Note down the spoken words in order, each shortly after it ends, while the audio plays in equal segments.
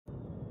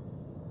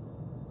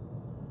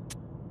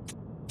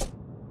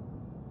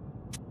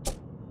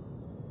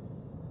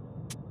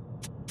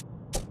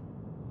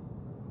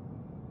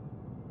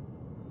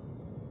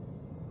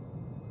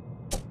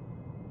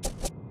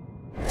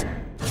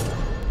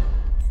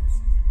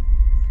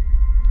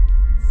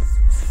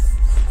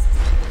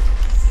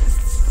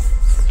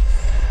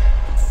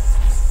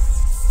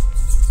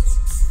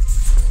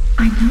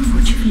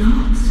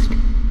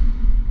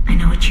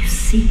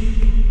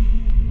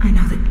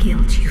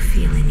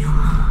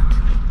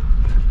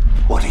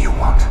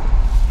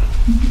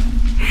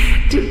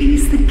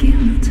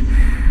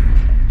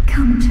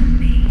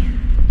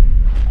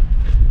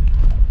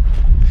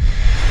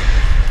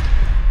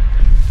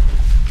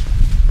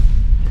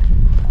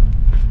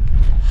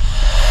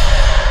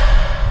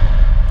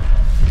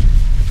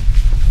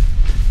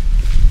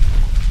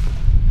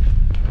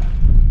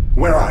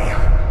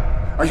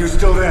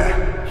still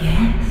there?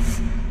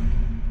 Yes.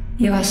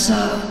 You are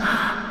so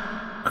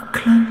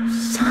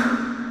close.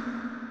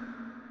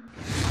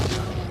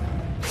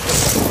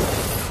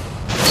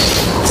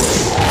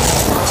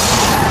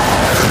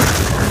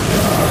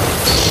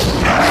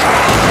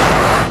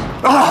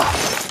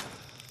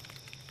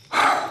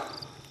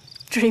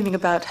 Dreaming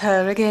about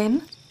her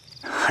again?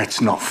 It's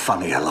not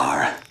funny,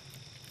 Alara.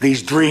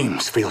 These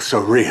dreams feel so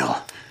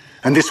real.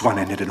 And this one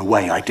ended in a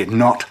way I did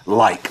not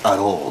like at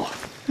all.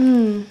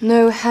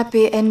 No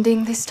happy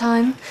ending this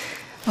time?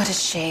 What a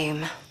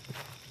shame.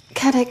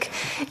 Caddick,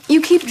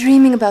 you keep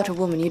dreaming about a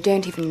woman you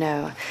don't even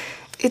know.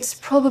 It's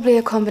probably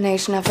a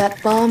combination of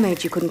that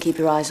barmaid you couldn't keep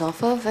your eyes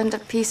off of and a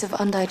piece of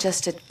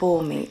undigested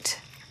boar meat.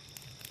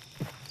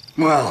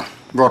 Well,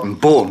 rotten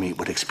boar meat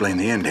would explain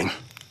the ending.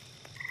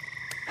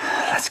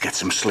 Let's get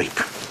some sleep.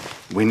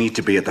 We need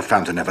to be at the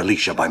Fountain of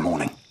Alicia by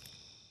morning.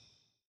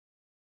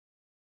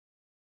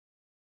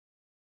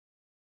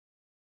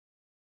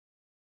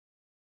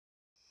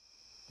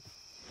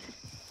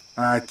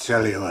 I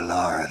tell you,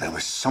 Alara, there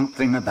was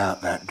something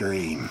about that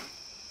dream.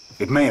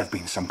 It may have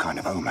been some kind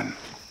of omen.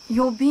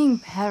 You're being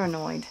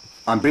paranoid.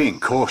 I'm being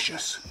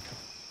cautious.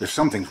 If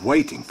something's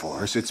waiting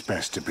for us, it's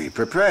best to be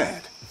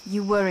prepared.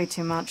 You worry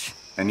too much.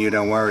 And you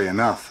don't worry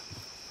enough.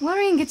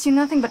 Worrying gets you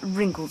nothing but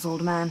wrinkles,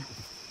 old man.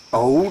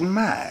 Old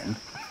man?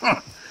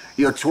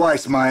 You're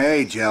twice my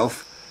age,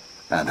 elf.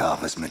 And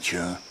half as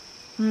mature.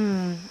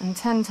 And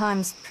 10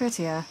 times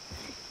prettier.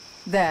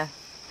 There.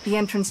 The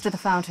entrance to the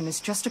fountain is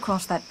just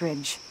across that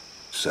bridge.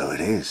 So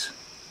it is.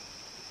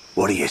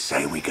 What do you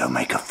say we go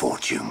make a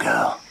fortune,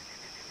 girl?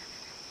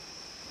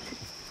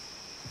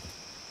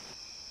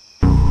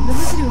 The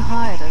wizard who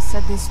hired us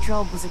said this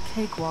job was a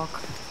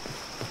cakewalk.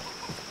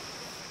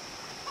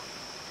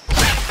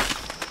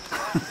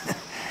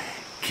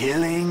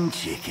 Killing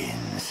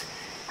chickens.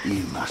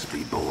 You must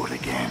be bored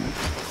again.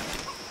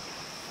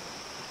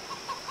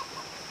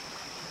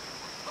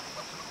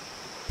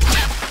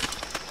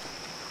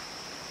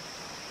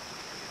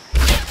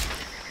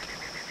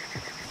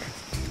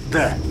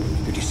 There.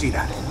 Did you see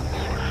that?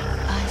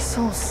 I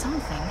saw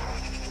something.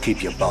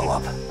 Keep your bow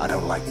up. I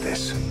don't like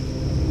this.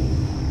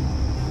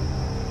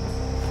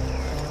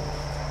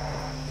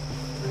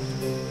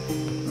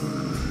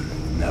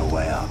 No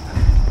way up.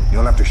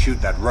 You'll have to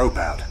shoot that rope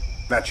out.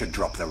 That should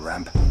drop the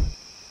ramp.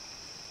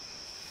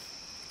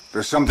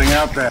 There's something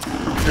out there.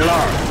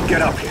 Alara,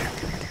 get up here.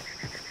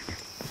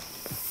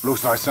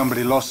 Looks like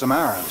somebody lost some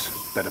arrows.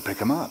 Better pick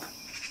them up.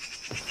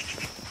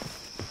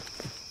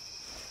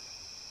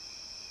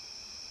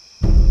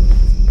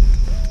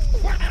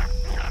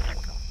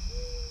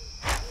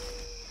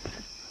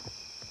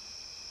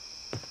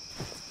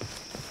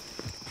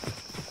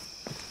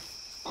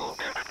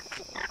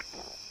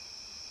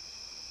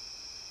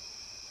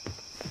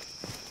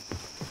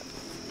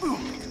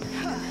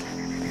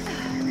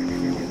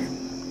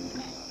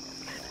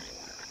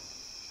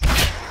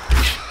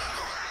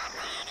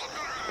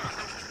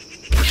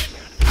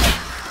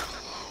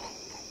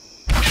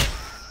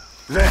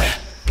 There!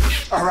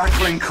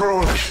 Arackling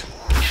crawlers!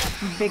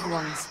 Big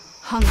ones.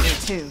 Hungry,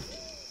 too.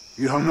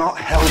 You're not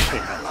helping,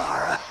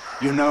 Alara.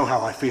 You know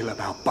how I feel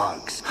about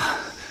bugs.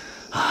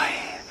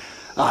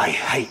 I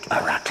hate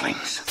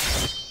Aracklings.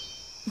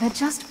 They're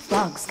just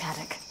bugs,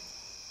 Caddick.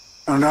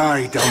 And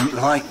I don't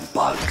like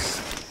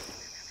bugs.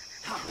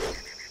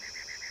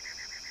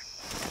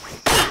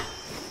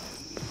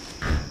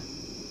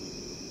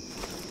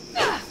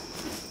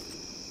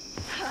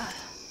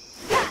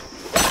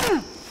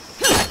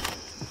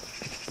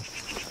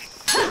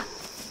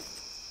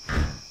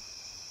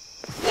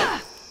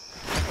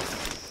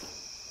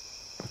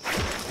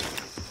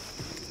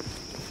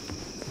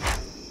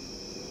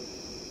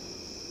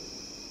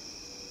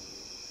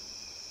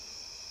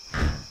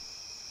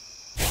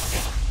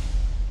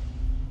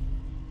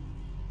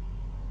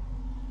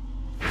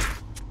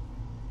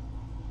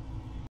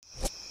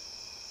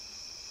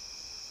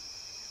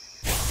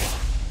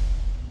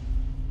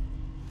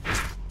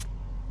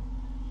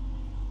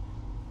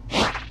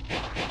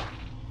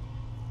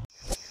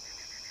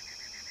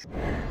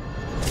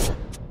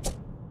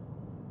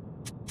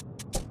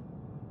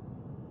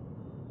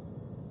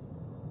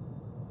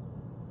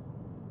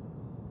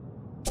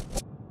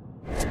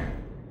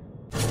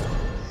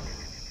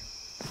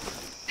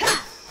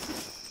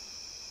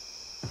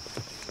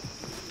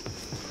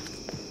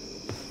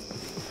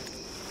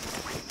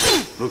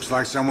 Looks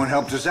like someone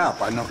helped us out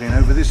by knocking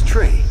over this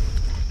tree.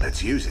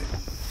 Let's use it.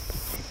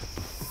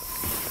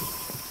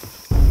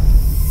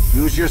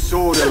 Use your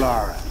sword,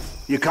 Alara.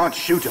 You can't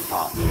shoot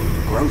apart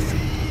growth.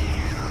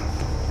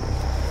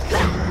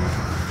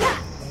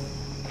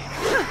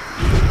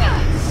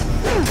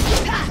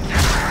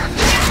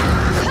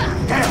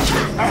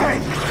 Hey!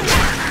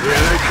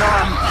 Here they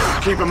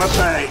come. Keep them at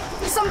bay.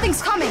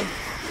 Something's coming!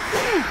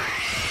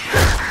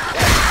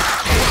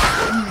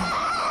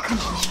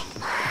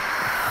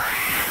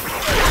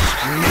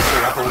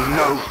 Miserable,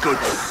 no-good,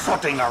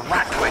 sodding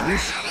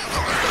Aracklings.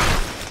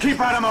 Keep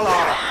at him,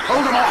 Alara.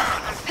 Hold him off.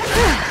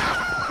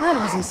 That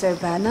wasn't so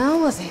bad now,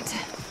 was it?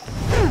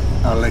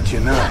 I'll let you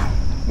know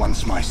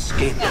once my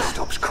skin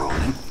stops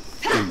crawling.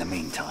 In the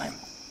meantime,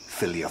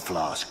 fill your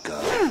flask,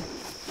 girl.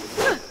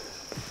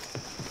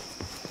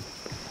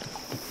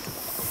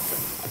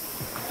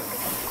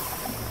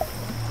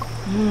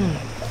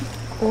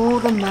 All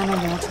the mana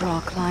water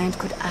our client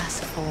could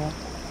ask for.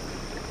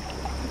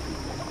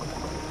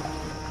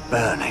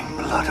 Burning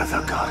blood of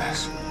the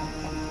goddess.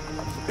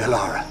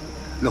 Ilara,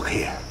 look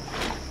here.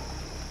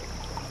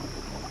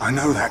 I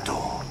know that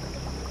door.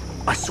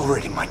 I saw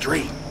it in my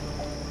dream.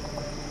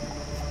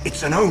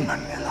 It's an omen,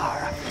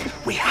 Ilara.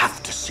 We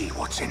have to see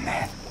what's in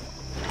there.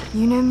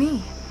 You know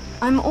me.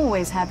 I'm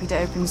always happy to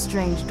open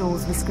strange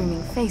doors with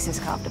screaming faces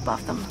carved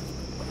above them.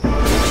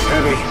 It's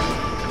heavy.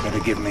 Better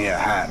give me a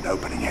hand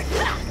opening it.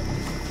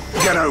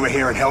 Get over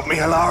here and help me,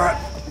 Ilara,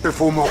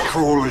 before more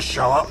crawlers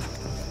show up.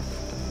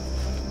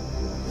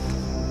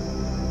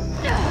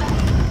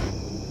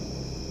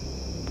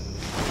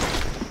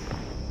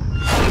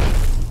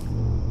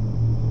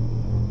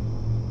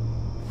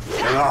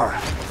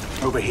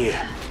 Ilara, over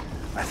here.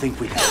 I think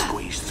we can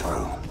squeeze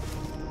through.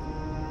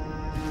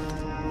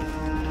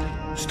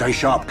 Stay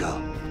sharp,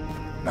 girl.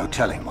 No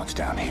telling what's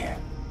down here.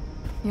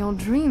 Your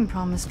dream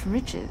promised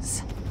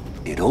riches.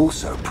 It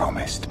also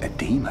promised a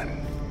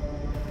demon.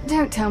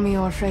 Don't tell me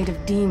you're afraid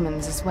of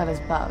demons as well as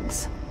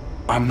bugs.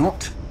 I'm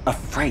not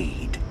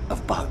afraid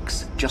of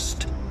bugs,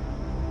 just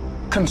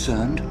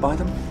concerned by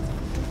them.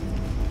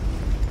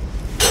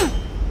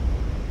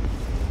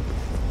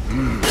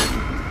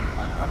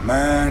 A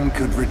man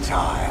could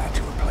retire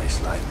to a place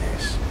like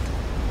this.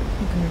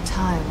 You can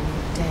retire when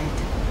you're dead.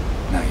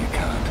 No, you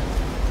can't.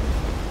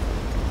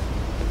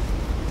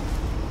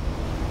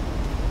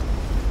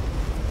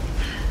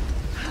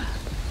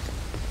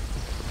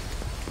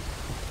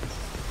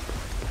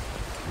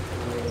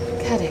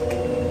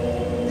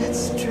 That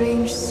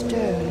strange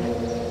stone.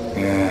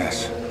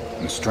 Yes,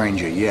 and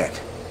stranger yet,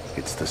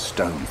 it's the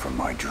stone from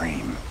my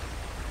dream.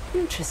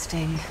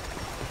 Interesting.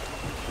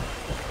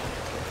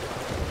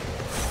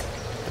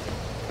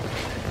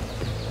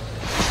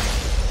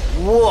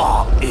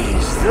 What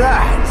is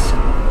that?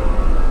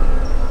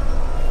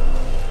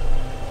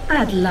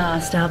 At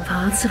last our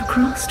paths have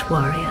crossed,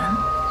 warrior.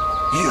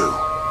 You,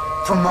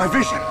 from my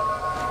vision.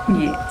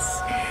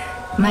 Yes.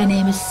 My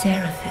name is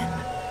Seraphim,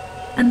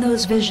 and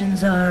those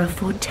visions are a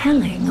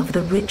foretelling of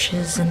the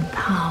riches and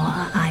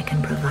power I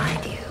can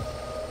provide you.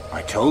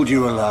 I told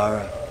you,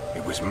 Ilara,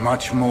 it was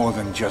much more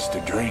than just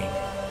a dream.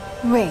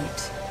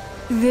 Wait,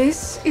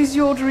 this is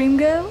your dream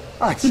girl?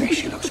 I'd say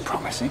she looks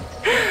promising.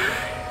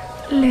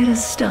 Let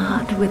us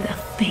start with a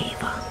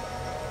favor.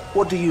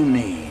 What do you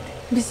need?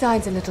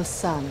 Besides a little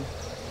sun.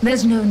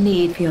 There's no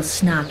need for your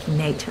snarky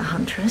nature,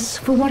 Huntress,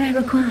 for what I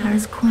require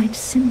is quite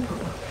simple.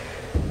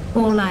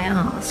 All I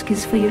ask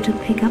is for you to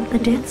pick up the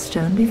Death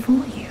Stone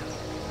before you.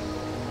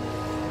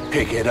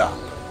 Pick it up.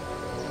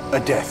 A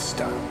Death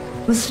Stone.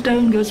 The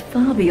stone goes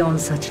far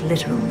beyond such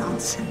literal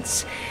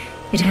nonsense.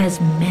 It has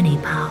many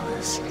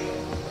powers.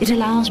 It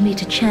allows me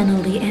to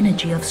channel the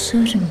energy of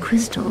certain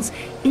crystals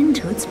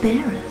into its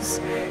bearers.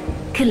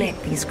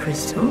 Collect these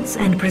crystals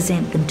and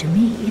present them to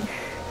me,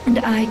 and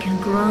I can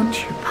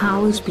grant you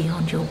powers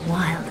beyond your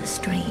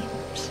wildest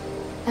dreams.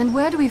 And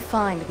where do we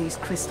find these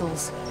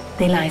crystals?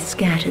 They lie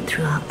scattered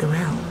throughout the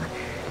realm.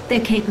 Their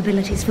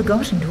capabilities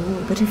forgotten to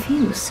all but a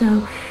few,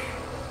 so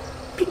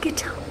pick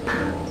it up.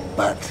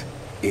 But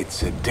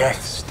it's a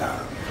Death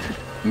Stone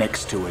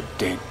next to a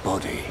dead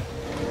body.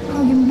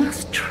 Oh, you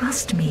must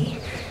trust me.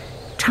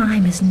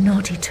 Time is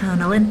not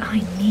eternal, and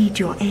I need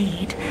your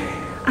aid.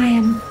 I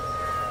am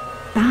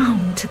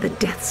bound to the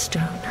Death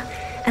Stone,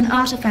 an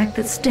artifact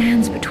that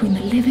stands between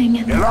the living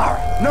and the...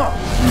 Ilara, no!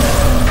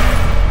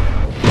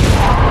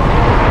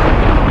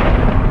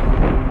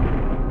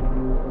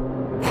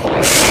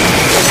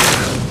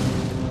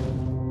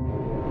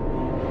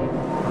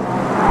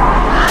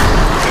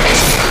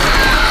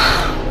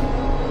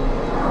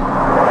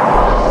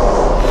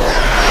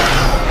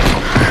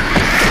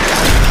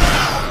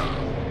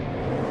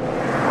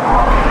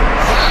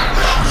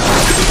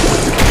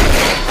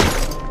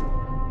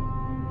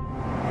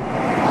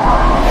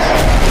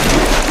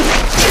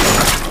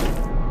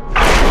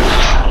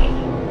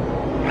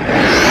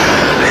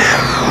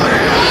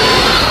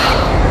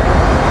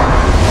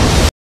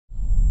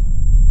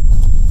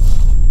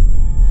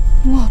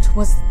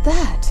 Was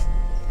that?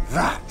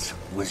 That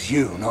was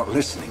you not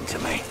listening to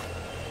me.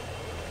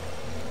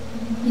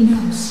 He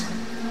knows.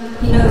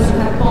 He knows you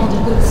have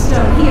bonded with the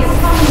stone. He is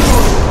coming for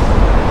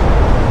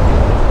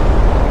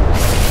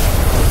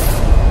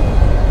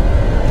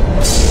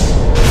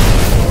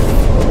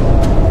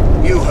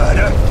you. You heard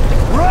her.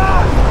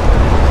 Run!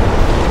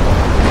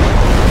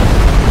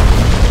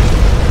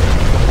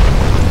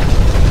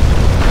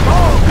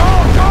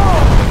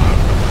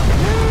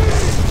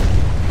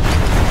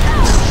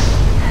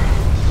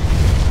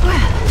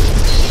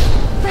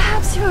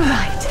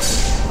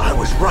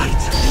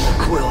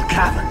 Quill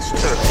caverns,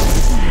 too.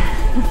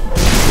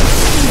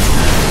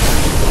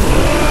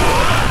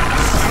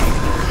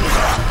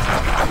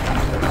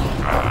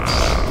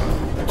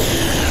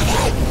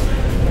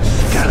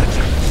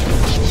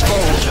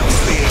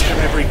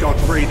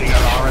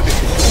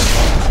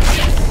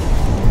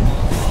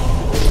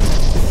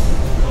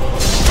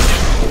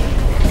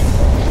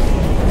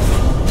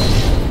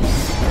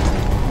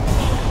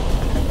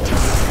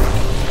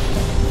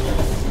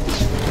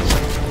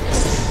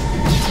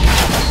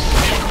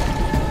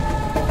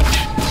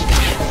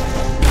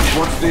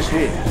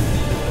 here.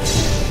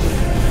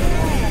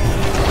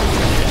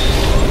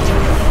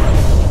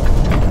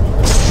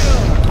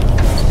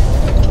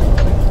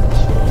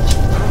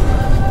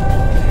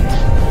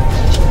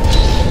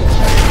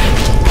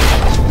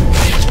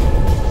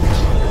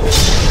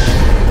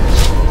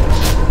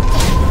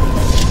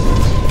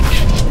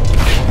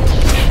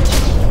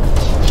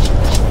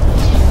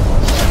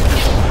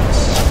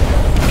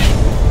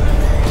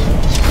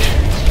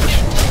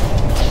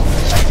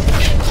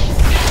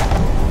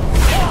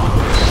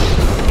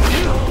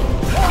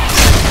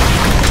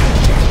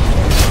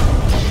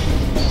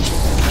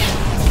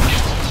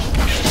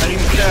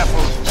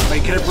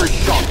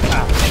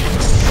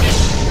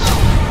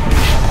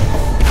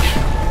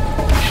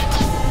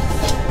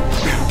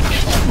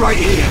 Right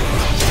here.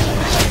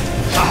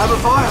 I have a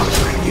vial you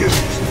can use.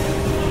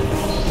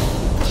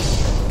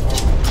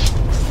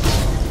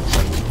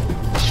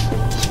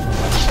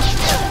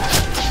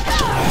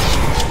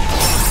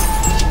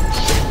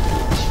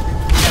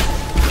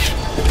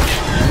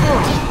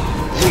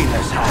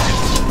 Venus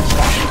hands.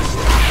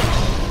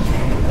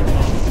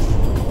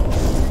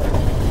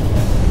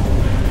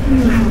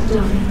 You have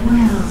done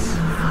well so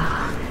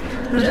far,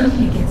 but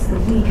only against the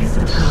weakest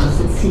of powers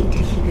that seek to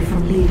keep you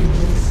from leaving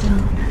with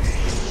stone.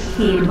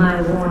 Heed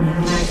my warning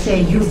when I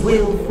say you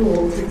will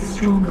fall to the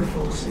stronger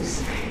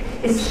forces.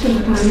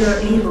 Escape while you're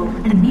able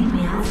and meet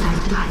me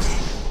outside tonight.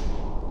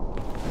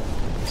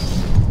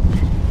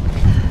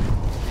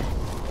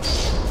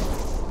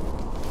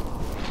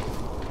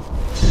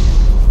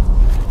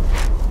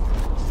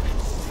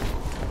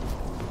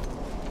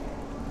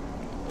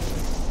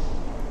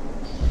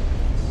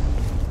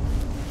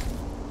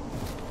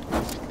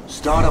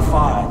 Start a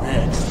fire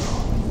then.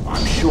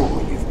 I'm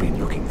sure you've been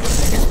looking for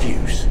an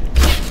excuse.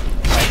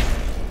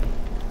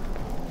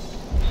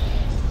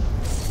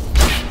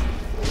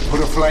 Put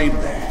a flame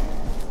there.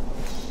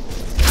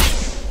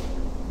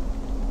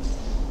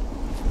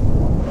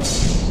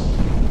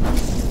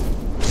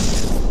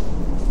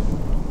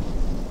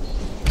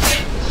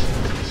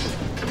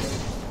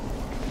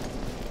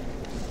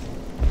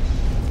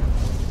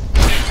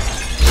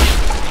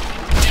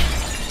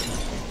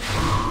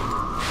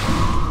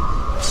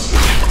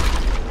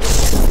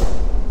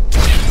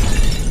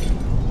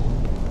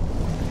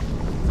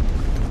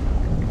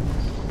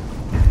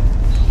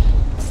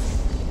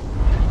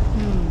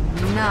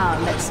 Now,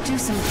 let's do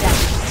some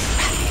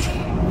damage.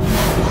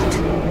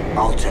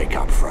 I'll take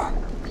up front.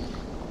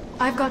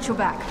 I've got your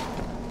back.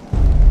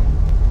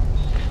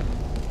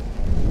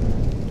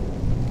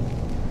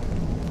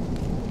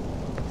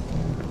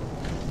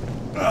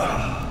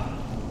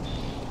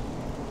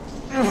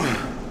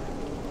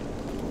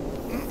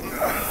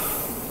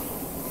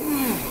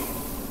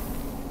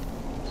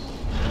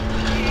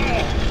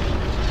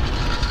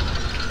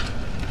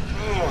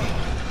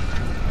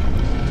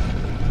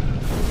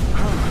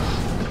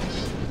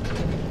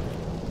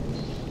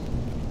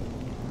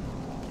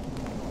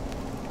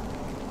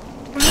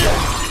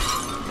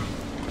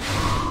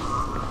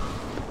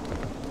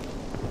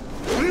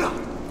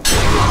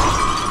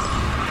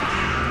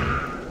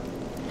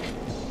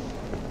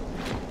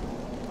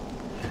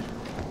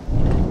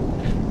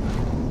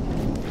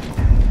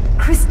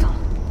 Crystal.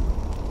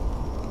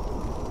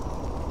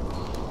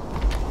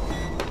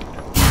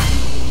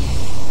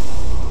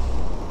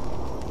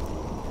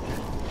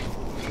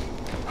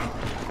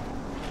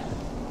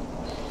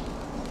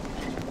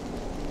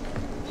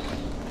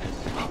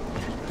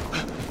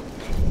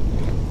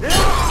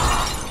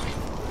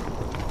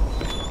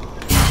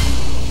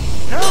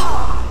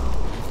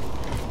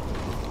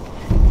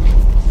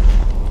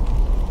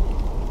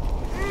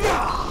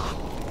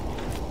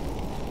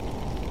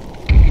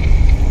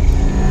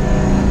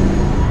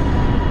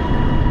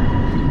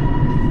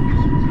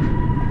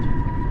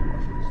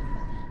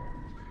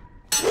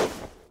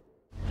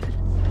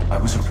 I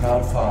was a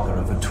proud father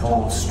of a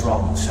tall,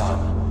 strong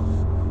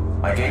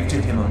son. I gave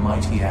to him a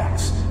mighty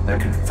axe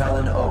that could fell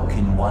an oak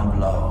in one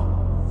blow.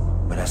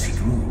 But as he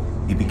grew,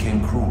 he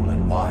became cruel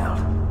and wild.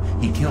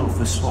 He killed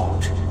for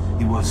sport.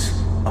 He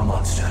was a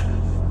monster.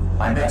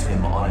 I met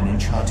him on an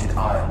enchanted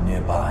isle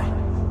nearby,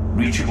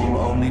 reachable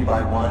only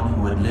by one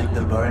who had lit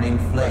the burning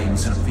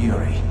flames of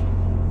fury.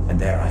 And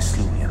there I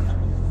slew him,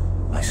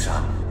 my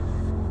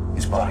son.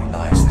 His body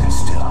lies there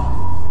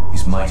still,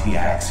 his mighty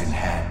axe in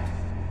hand.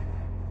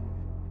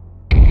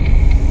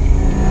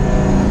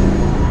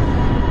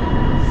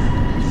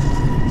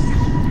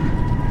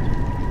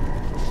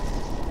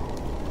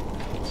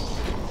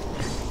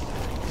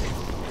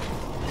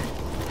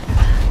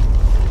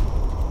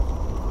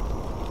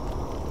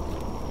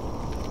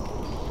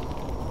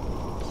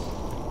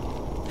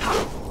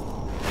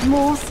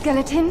 More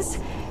skeletons?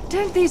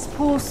 Don't these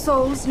poor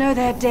souls know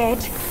they're dead?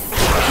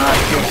 I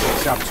guess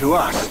it's up to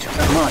us to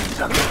remind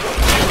them.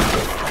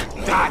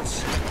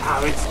 That's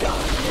how it's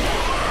done.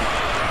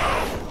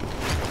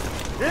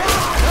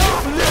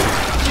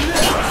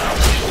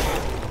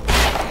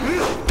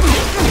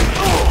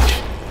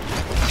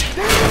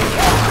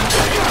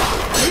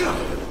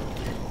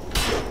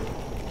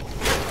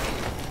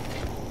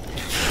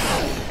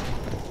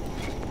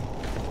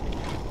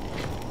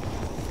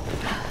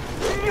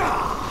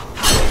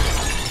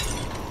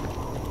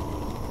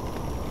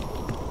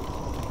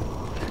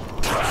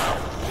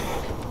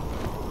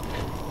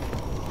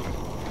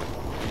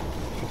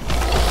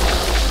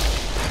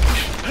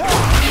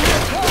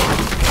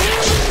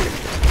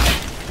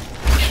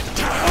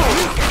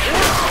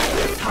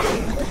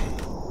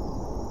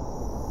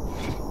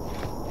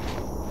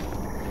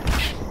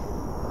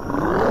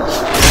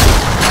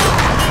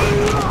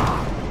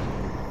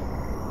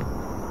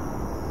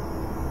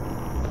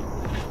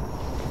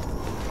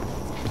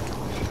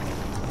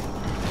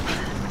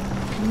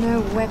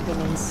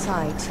 in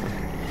sight.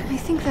 I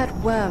think that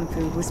worm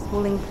food was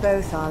pulling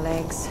both our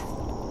legs.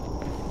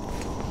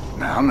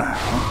 Now,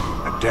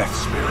 a death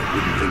spirit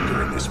wouldn't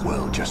linger in this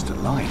world just to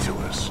lie to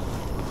us.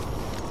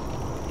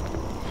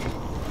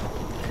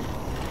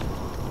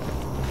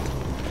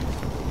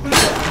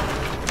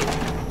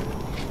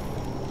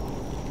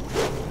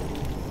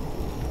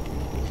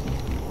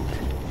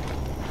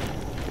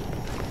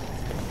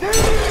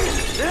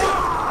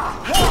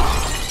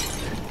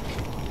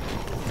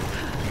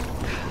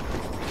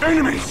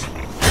 Enemies!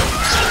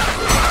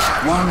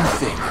 One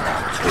thing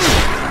about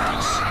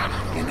this,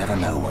 you never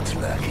know what's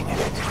lurking in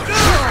it.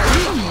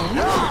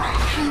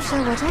 I'm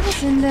sure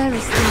whatever's in there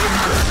is thinking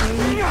the same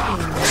thing.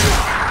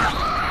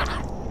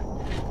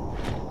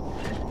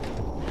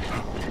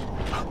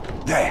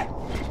 There!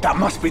 That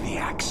must be the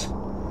axe.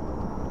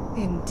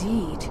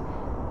 Indeed.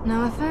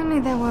 Now, if only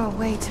there were a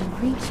way to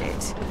reach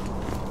it.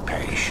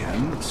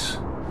 Patience.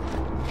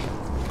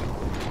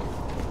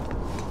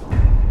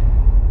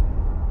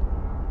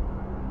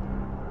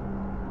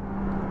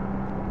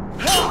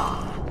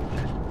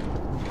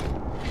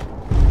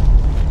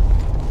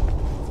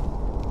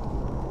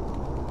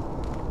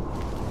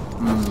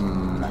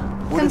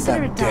 What did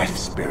that death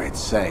spirit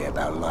say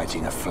about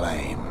lighting a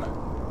flame?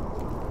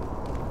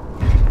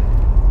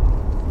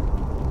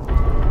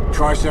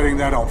 Try setting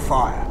that on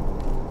fire.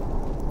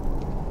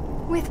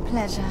 With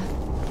pleasure.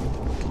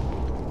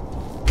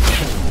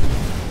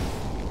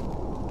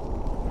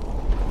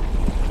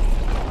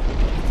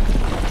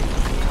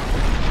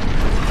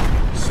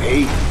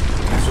 See?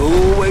 There's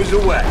always a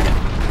way,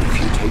 if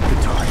you take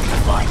the time to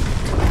find it.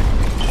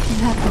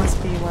 That must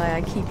be why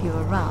I keep you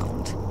around.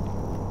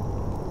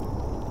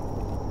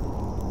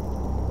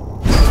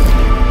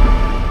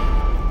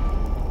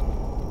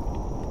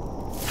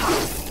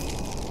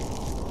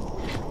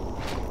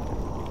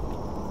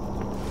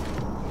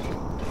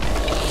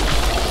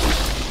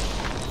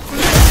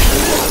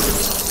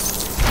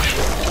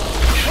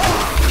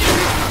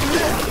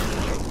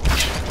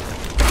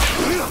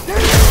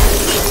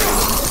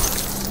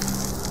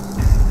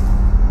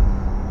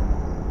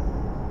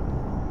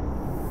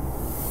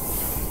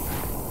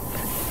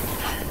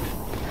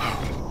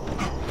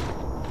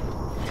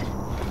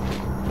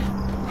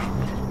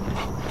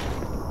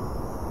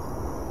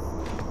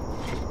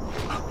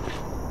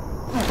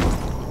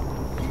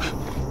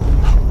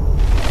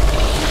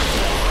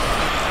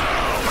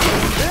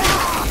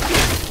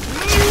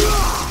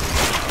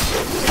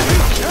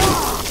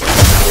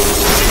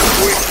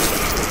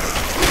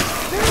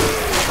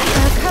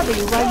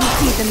 While you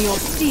feed them your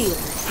steel.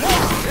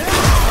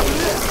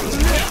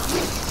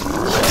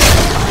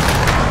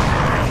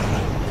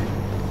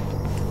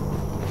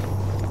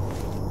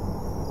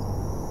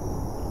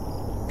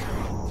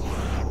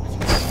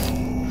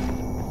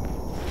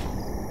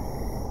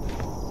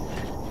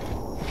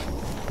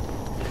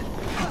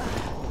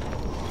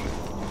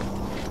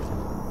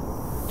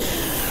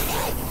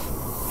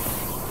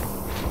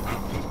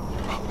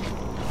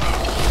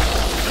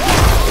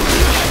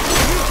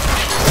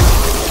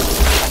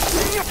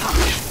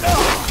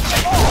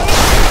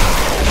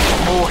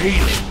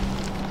 Healing.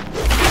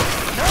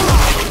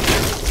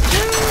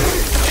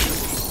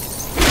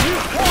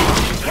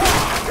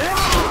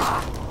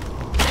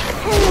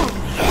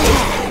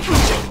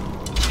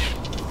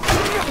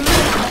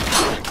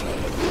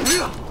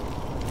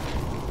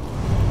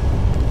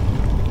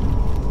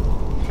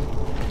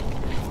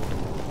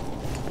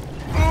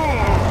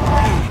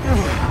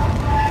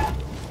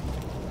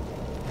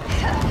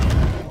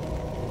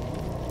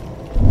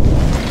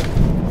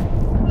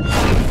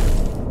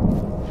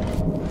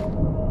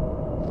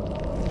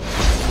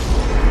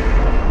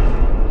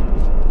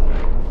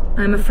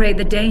 I'm afraid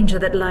the danger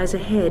that lies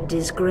ahead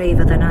is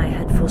graver than I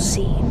had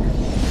foreseen.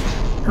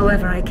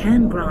 However, I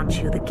can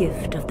grant you the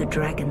gift of the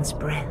dragon's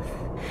breath.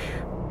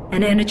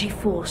 An energy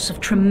force of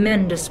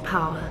tremendous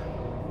power.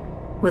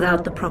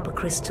 Without the proper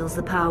crystals,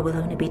 the power will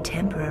only be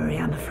temporary,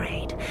 I'm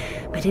afraid.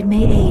 But it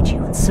may aid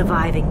you in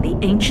surviving the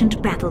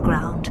ancient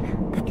battleground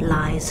that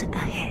lies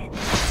ahead.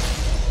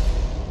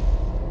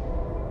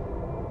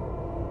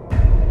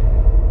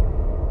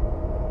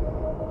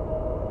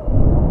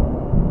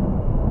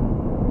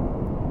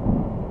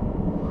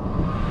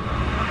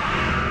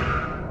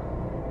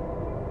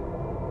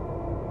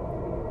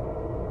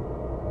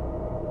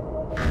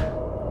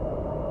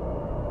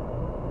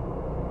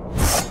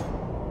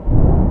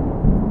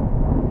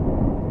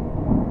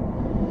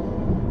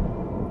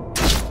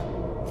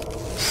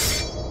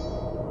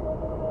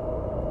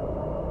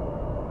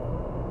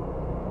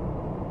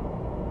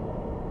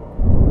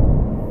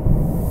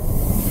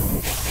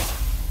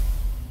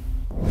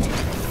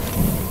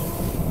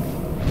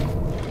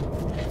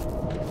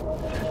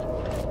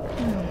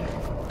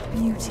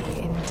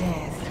 Beauty in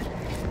death.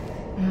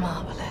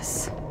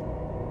 Marvelous.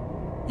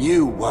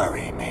 You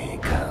worry me,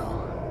 girl.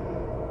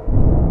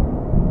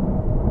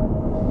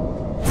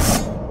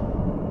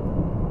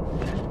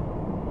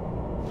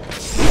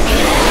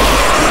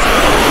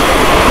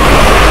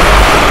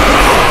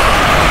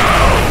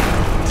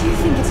 Do you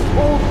think it's at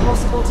all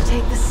possible to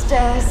take the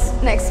stairs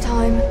next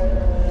time?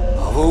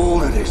 Of all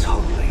that is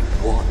holy,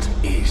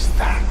 is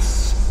that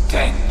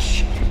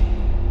stench?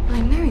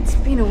 I know it's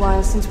been a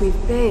while since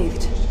we've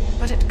bathed,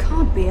 but it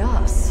can't be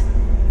us.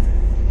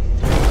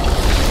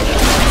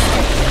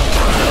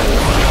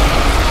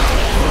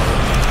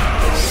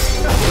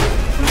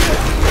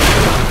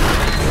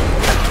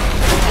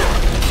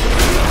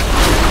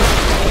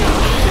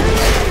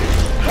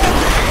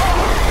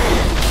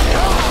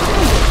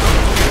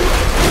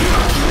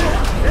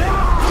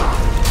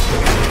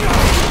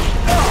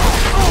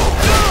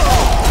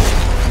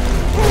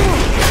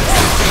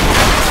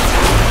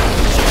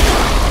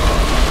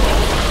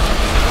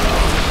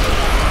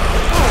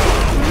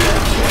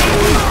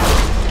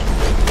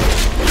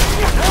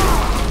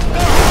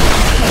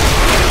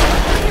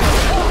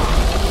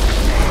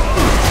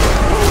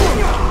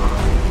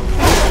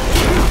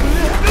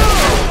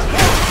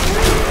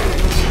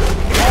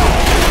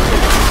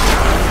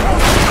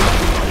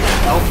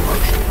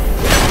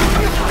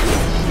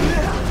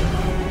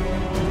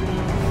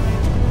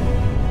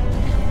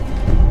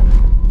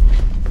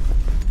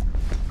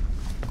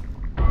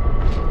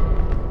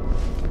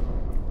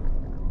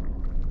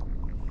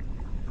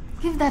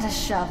 Give that a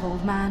shove,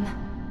 old man.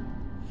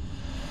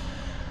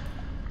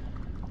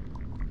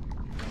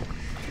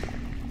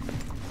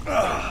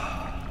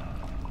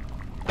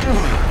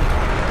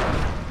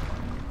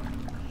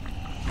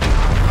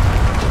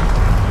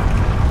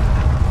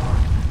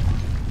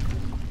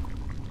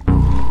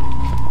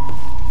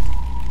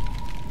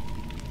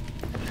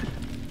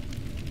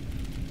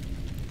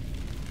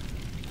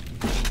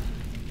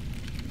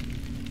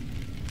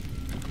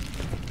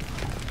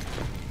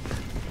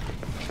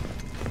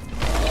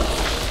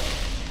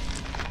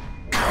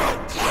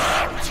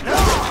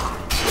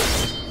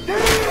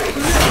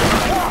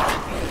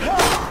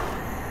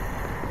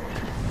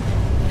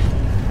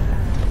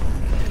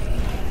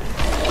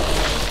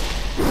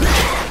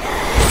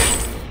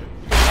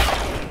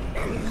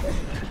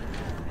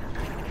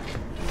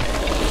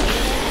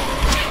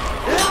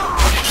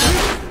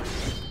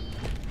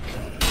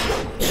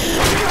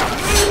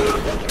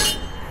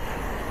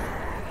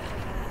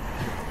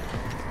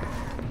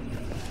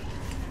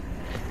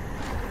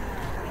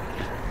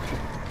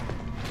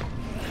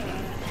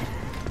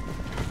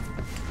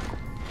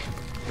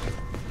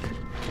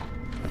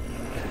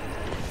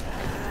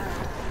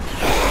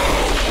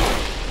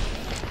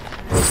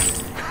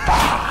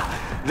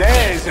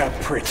 There's a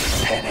pretty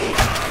penny.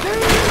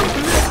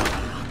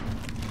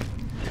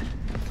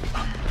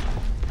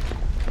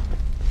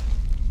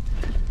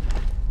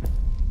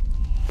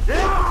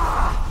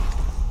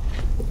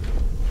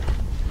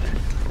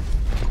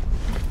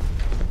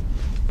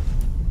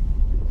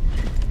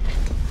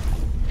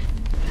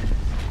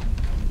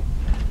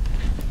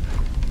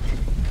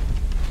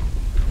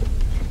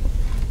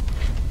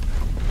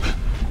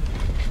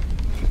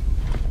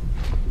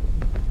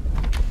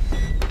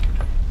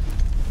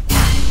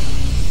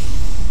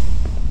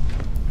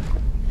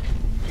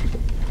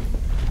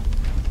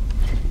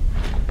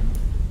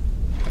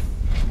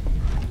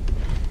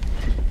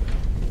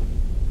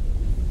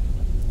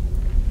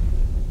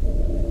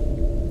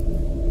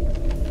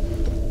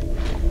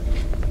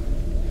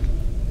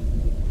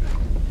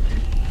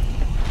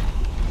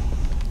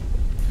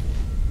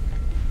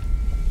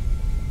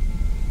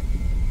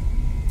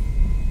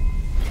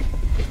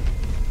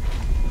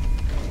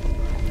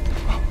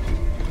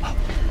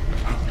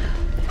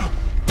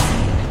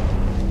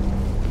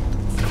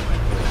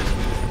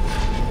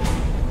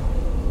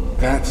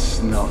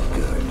 That's not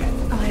good.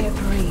 I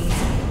agree.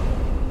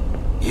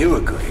 You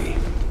agree?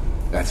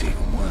 That's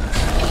even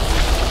worse.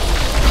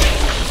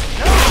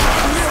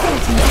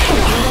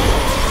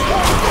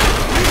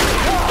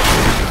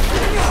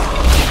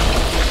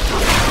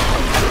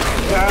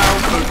 Down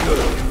for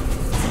good.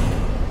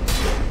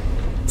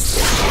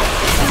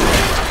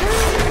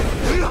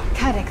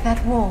 Caddick,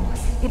 that wall.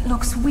 It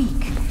looks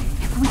weak.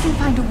 If we can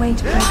find a way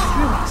to break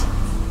through it.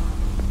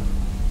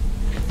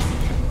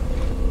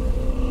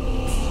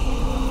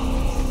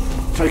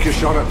 Take a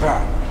shot at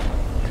that.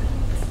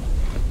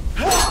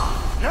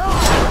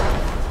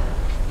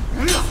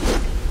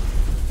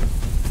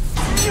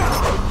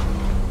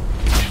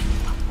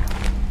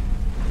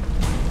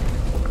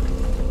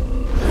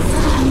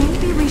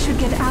 Maybe we should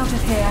get out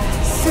of here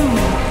soon.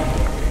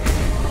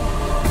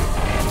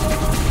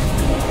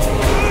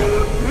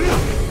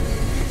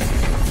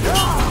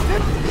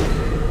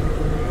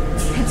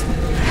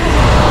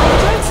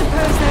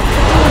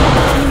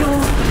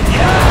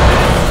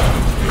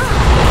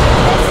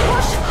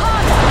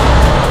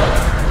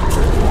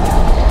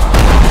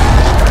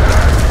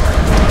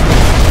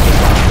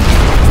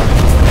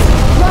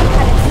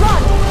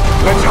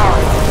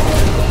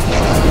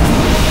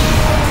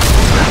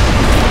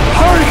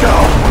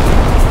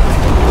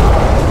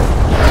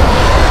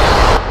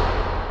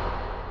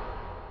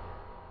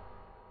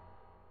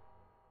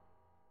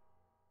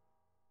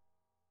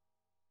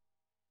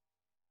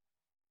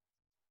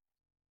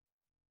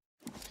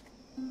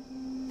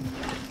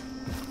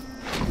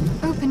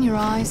 Open your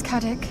eyes,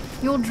 Caddick.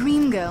 Your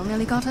dream girl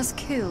nearly got us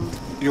killed.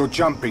 You're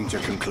jumping to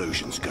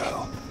conclusions,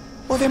 girl.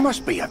 Well, there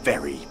must be a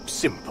very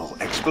simple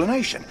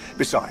explanation.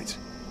 Besides,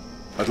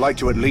 I'd like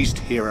to at least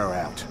hear her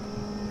out.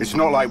 It's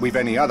not like we've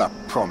any other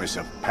promise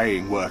of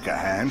paying work at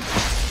hand.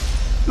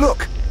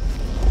 Look!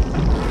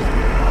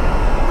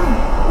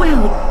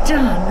 Well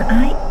done.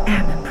 I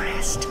am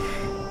impressed.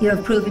 You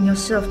have proven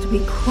yourself to be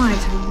quite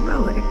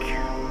heroic.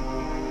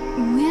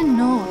 We're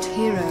not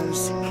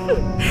heroes.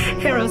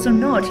 Heroes or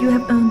not, you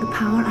have earned the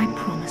power I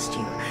promised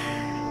you.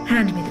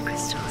 Hand me the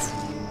crystals.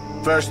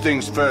 First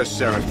things first,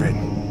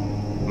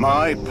 Seraphine.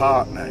 My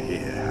partner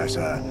here has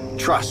a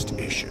trust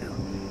issue.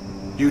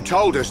 You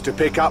told us to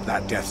pick up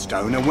that Death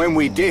Stone, and when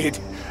we did,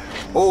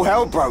 all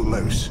hell broke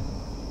loose.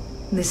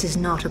 This is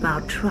not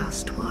about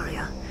trust,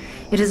 warrior.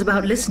 It is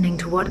about listening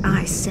to what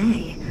I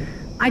say.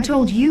 I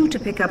told you to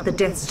pick up the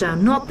Death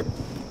Stone, not the...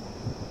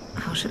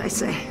 how should I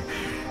say?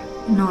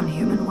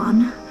 Non-human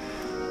one.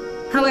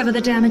 However,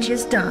 the damage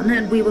is done,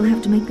 and we will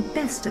have to make the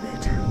best of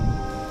it.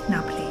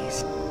 Now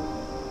please,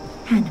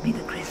 hand me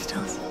the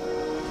crystals.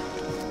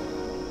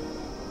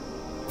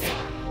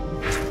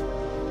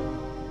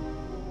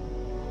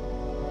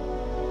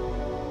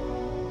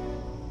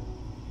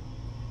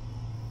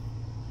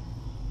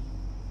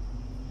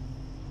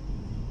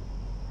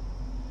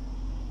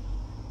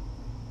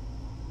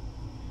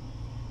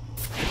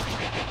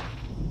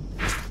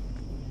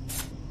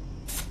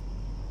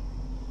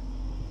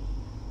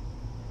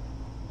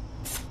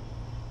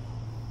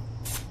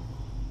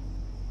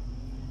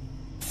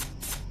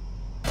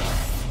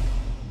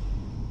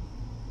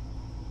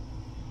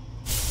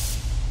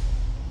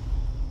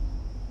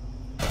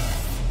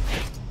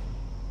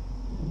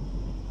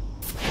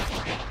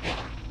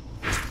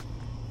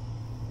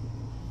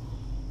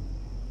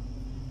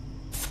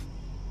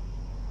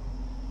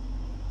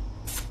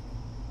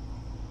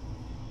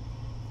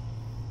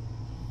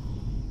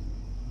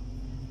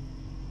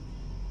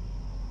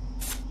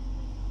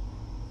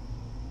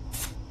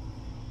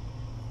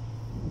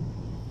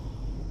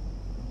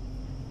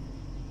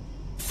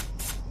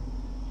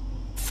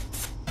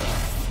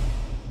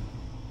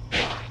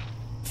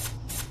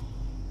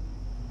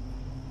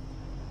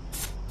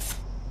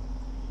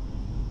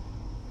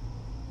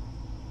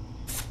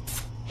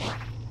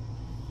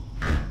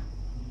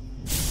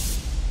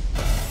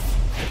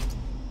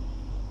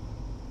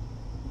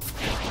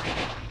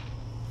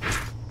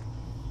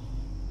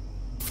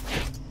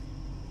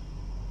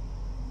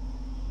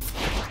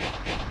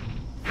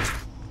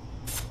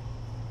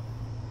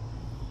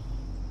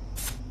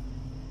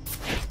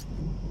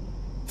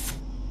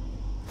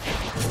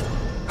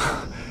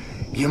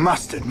 You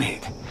must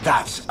admit,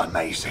 that's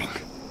amazing.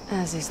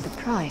 As is the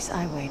price,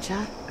 I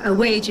wager. A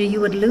wager you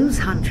would lose,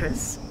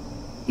 Huntress.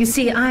 You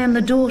see, I am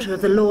the daughter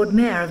of the Lord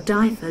Mayor of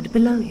Dyford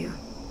below you.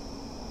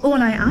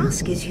 All I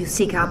ask is you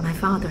seek out my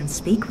father and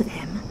speak with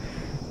him.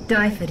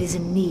 Dyford is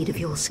in need of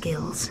your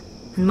skills,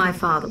 and my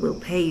father will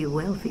pay you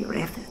well for your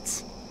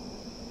efforts.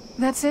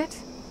 That's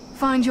it?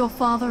 Find your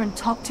father and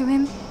talk to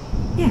him?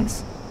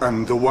 Yes.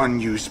 And the one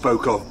you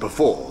spoke of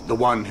before, the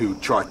one who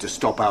tried to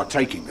stop our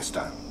taking the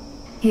stone.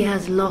 He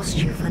has lost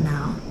you for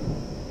now.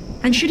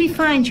 And should he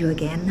find you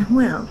again,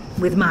 well,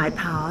 with my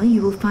power,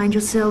 you will find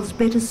yourselves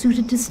better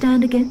suited to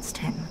stand against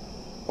him.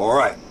 All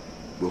right.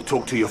 We'll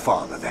talk to your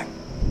father then.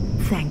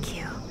 Thank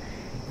you.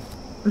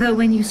 Though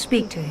when you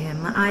speak to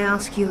him, I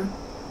ask you,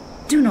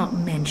 do not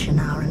mention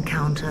our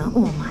encounter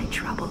or my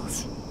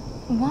troubles.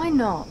 Why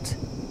not?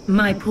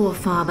 My poor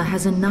father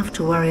has enough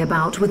to worry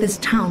about with his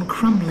town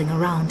crumbling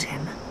around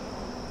him.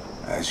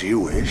 As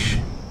you wish.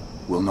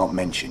 We'll not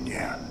mention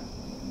you.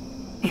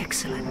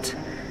 Excellent.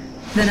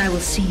 Then I will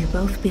see you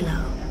both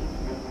below.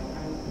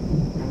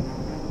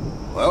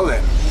 Well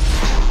then,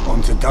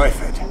 on to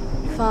Dyford.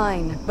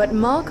 Fine, but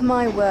mark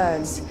my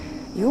words.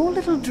 Your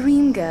little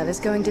dream girl is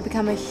going to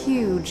become a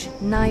huge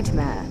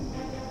nightmare.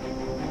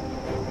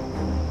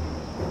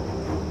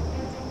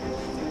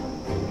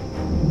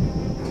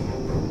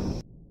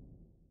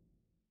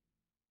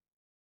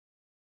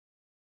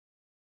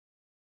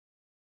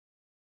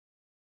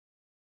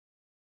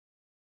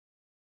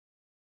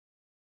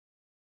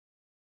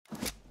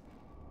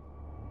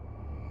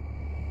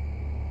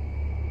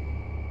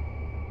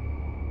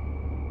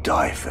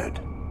 Dyford.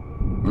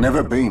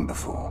 Never been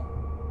before.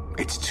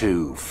 It's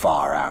too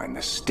far out in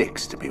the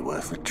sticks to be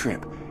worth the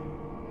trip.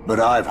 But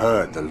I've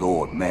heard the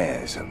Lord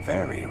Mayor's a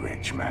very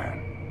rich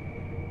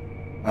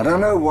man. I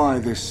don't know why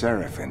this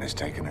Seraphine has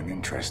taken an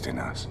interest in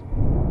us.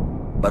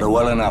 But a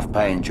well enough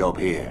paying job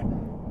here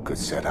could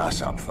set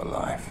us up for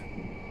life.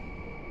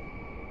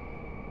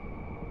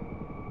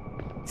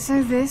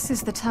 So this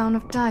is the town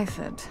of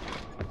Dyford.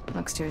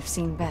 Looks to have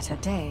seen better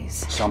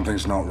days.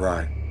 Something's not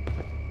right.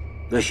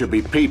 There should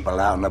be people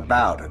out and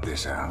about at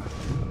this hour.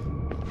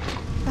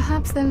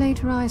 Perhaps they're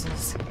late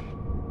risers.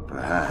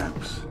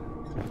 Perhaps.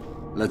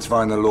 Let's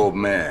find the Lord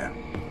Mayor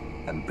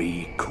and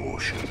be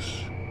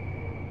cautious.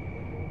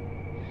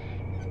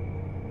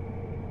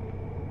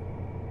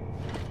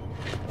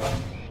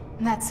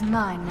 That's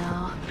mine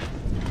now.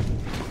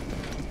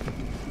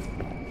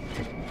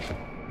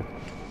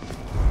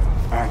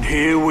 And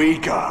here we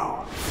go.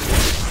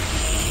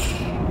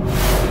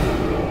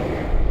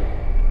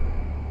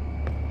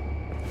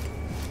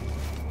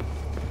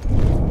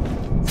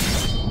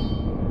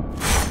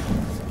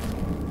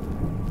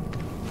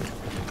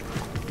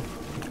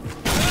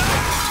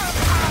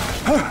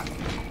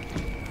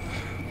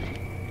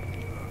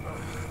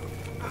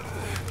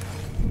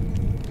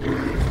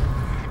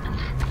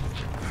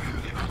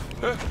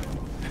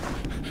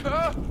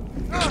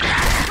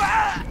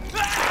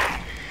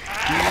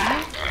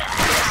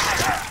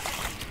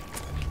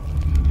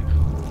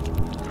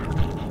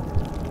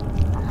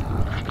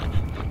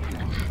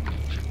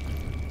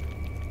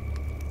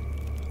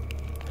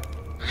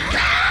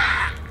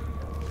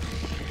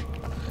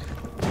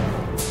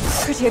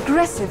 Pretty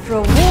aggressive for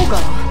a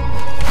wargar.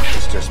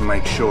 Let's just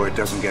make sure it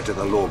doesn't get to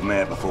the Lord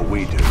Mayor before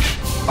we do.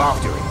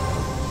 After him.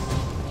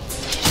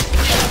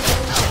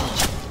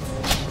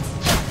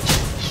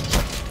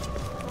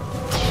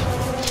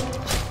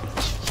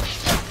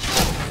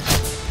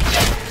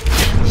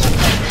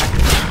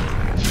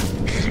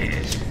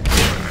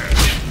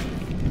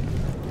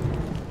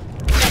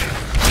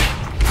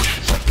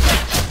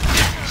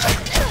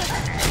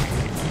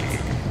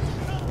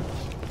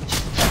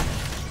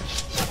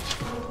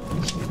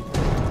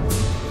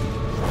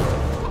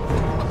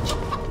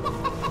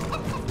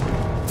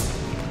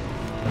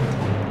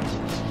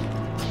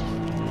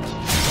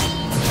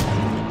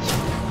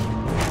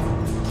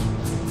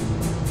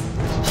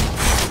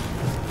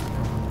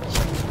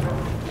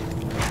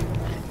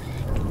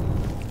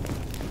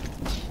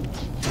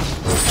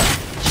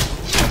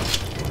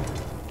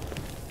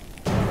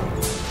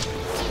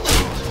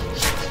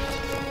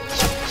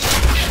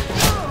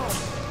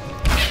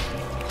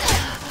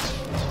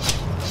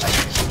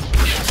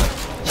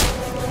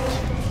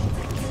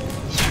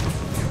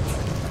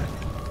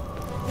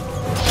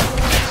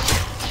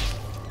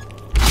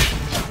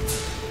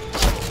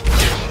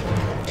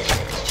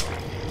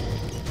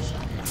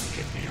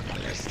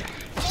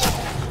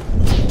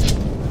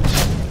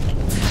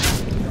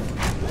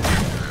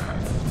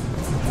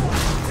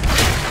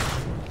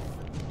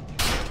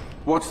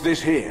 What's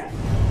this here?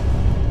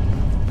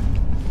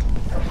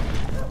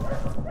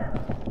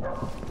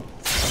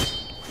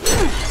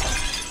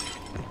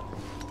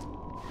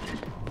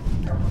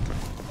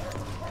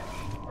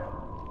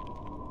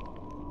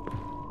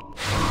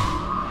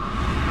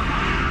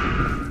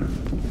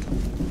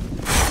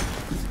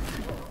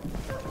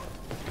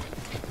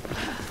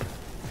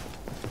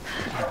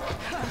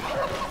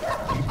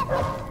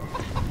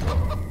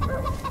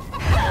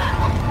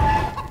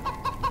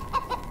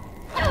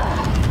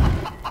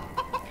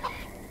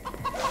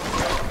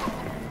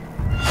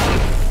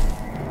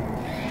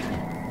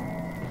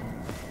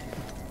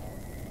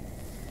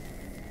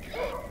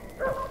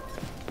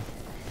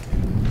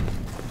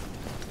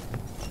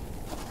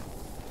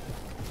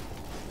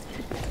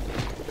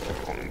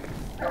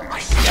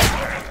 Perfect.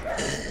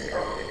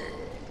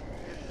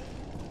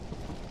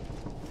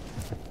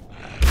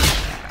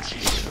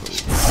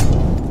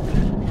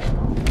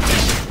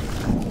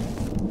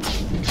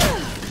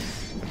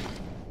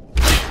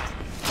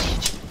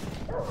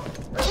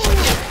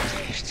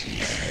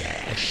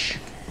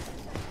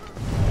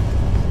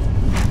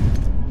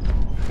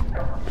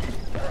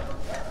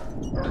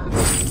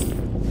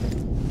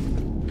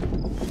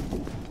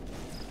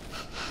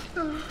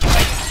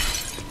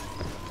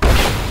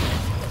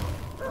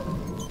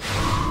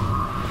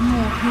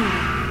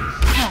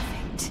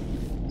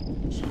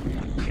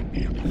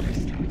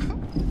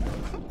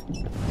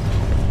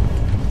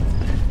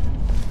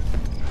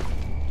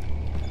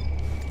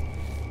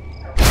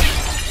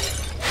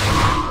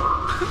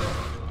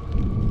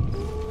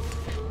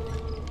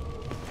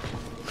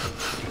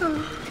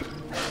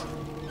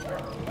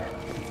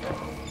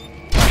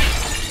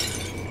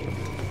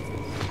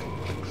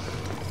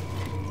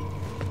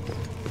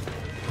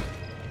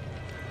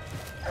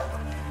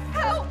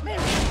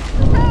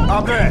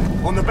 Up there,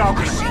 on the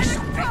balcony.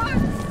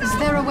 Is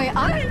there a way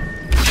up?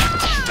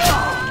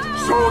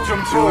 Swords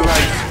and tools.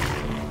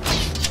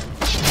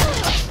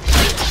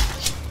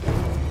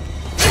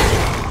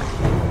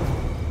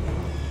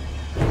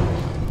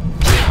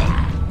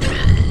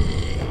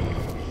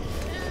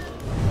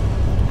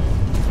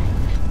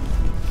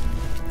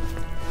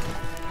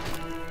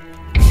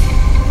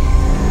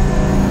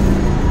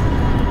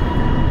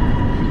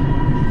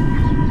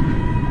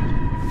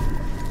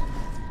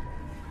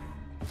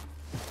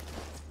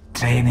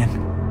 Training.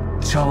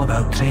 It's all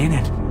about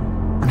training.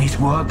 And these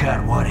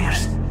Warguard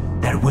warriors,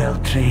 they're well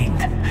trained.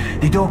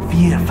 They don't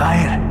fear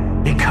fire.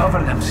 They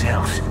cover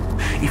themselves.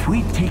 If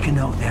we'd taken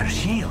out their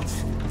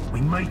shields,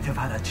 we might have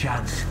had a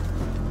chance.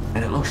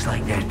 And it looks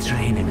like their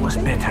training was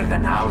better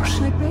than ours.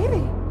 My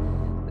baby.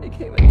 They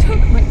came and took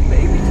my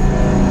baby.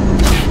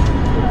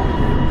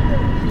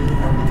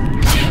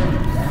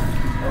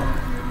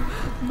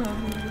 Mommy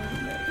won't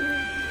let me.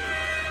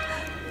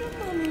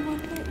 Mommy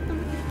won't let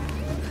me.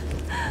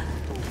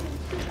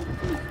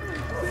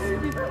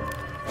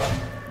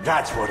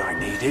 That's what I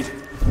needed.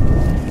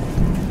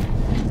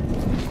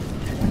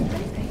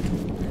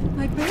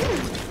 My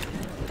baby.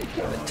 They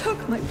came and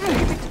took my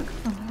baby. Took it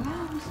from my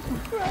arms.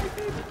 Don't cry,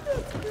 baby.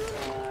 Don't cry.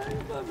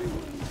 Mommy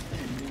won't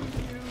let you.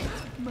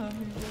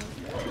 Mommy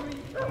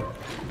won't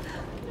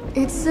let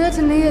me. It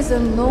certainly is a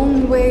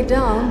long way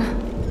down.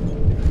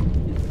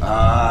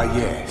 Ah,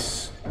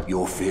 yes.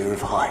 Your fear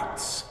of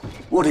heights.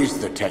 What is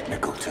the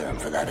technical term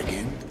for that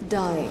again?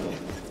 Dying.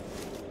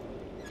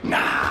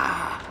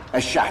 Nah,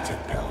 a shattered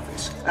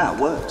pelvis. Our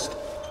worst.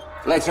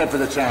 Let's head for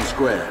the town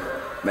square.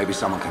 Maybe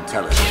someone can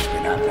tell us what's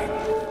been happening.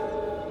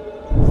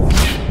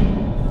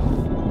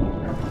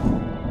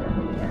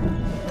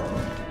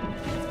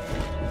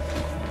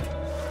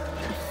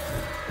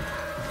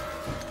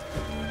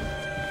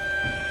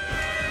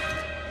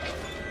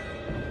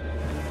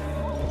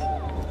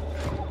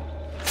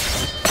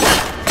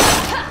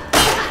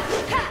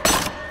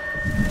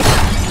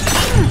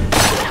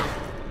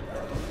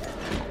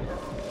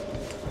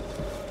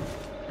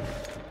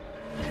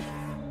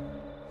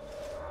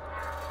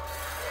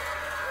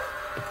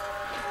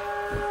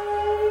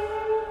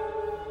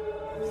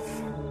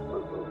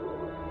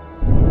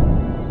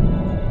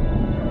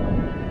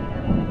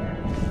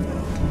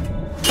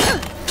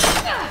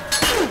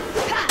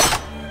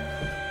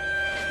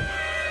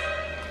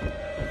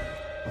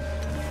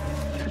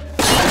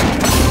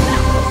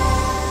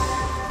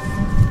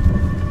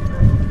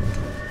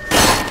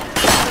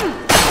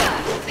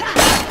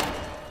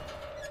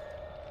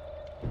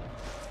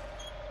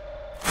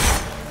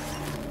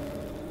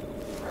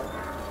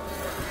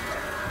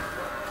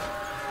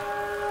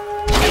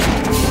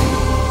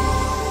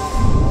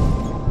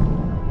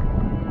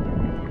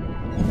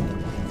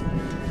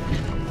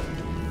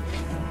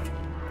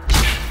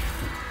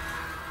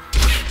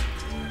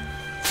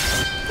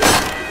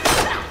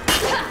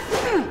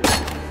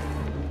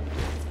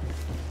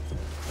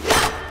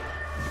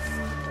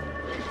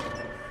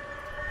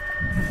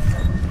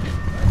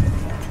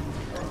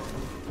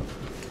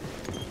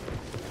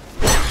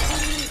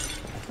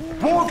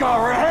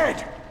 Wargar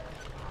ahead!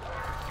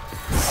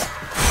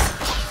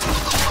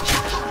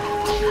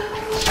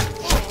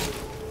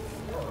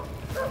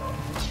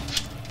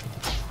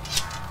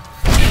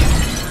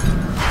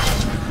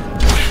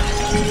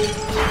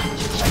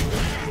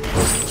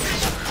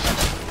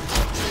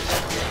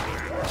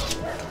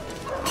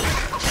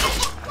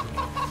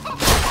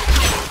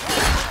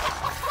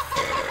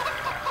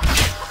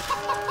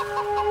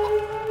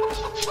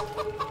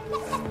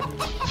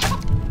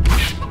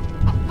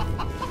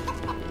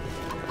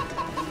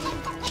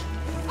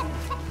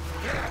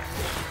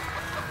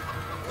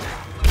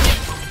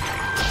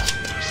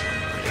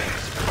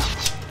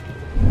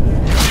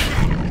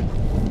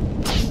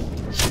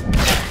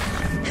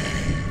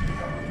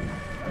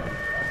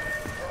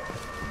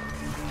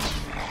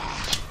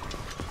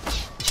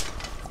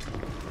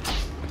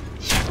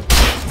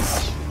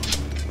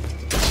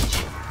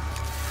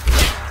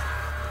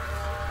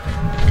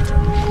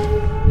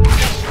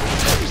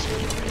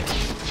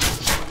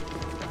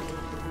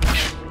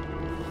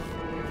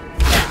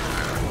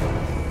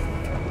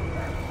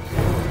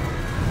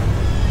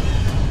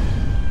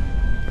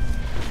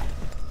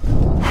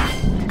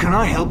 Can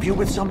I help you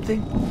with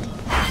something?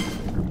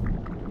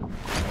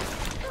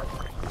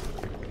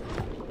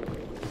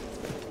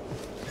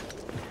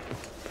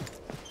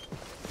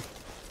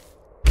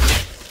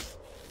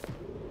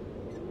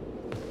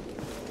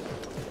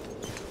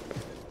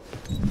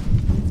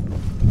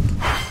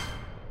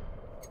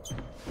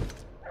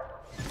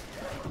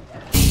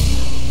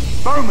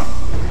 Bowman!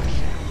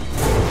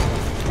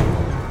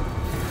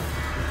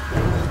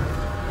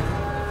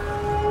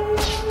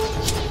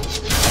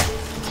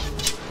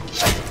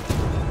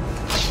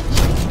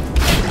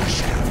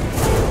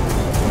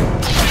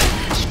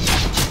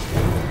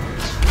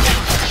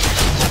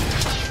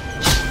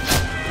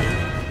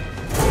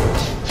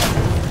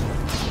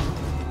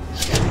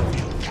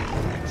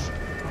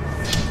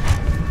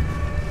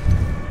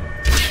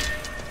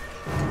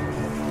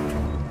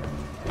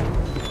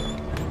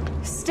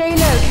 Stay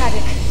low,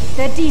 Caddick.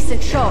 They're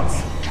decent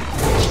shots.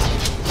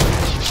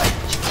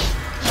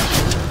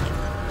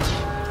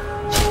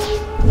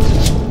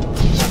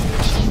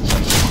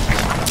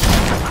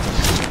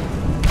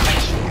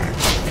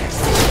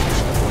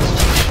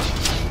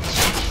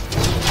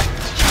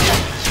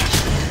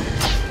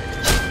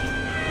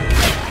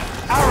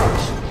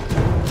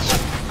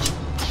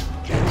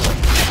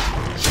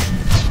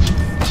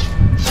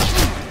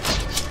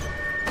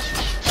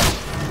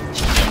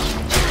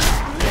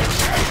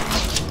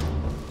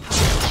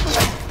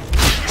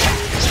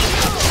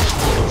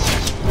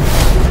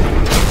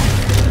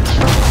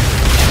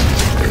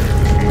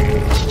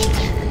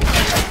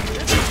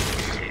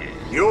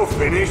 You're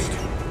finished.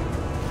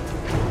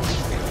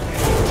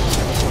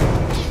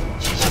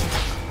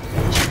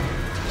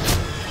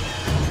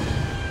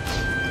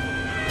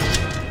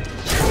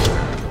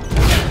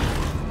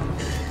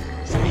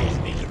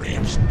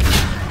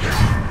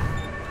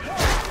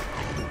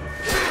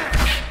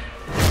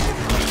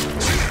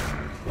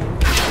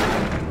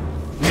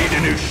 Need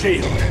a new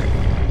shield.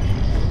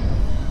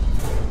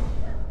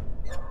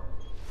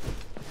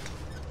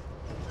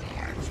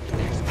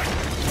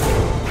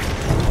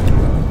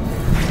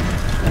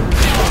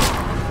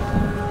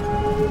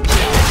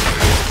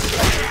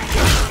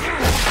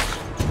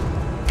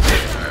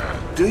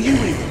 Do you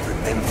even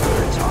remember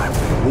a time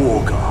when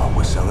Wargar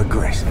was so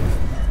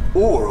aggressive?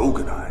 Or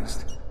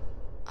organized?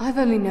 I've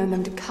only known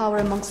them to cower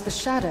amongst the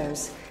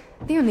shadows.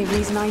 The only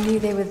reason I knew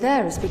they were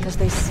there is because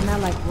they smell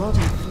like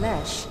rotten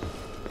flesh.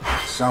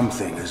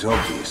 Something has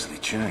obviously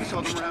changed.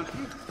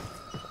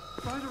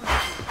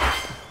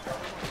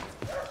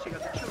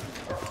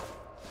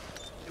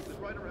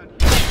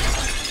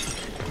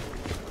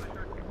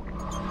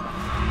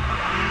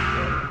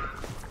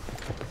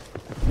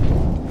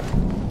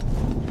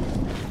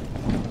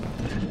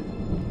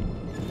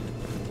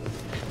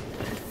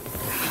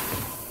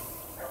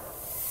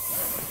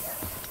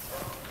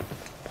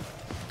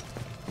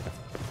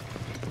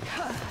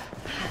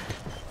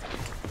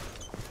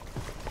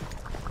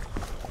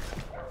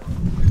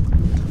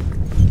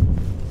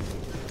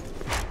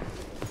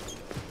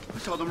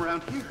 saw them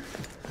around here.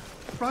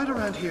 Right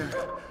around here.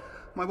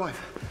 My wife,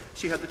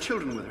 she had the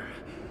children with her.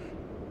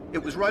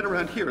 It was right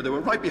around here. They were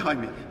right behind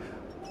me.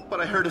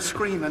 But I heard a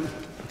scream and...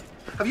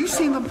 Have you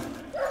seen them?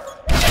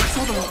 I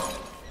saw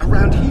them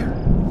around here.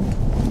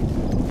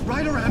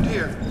 Right around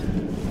here.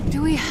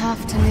 Do we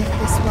have to live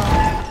this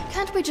way?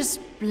 Can't we just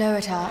blow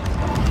it up?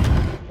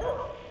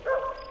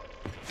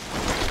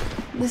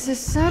 This is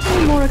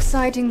certainly more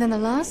exciting than the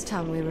last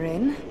time we were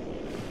in.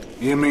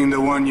 You mean the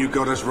one you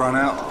got us run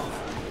out of?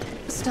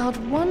 Start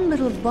one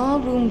little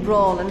barroom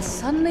brawl and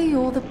suddenly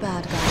you're the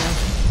bad guy.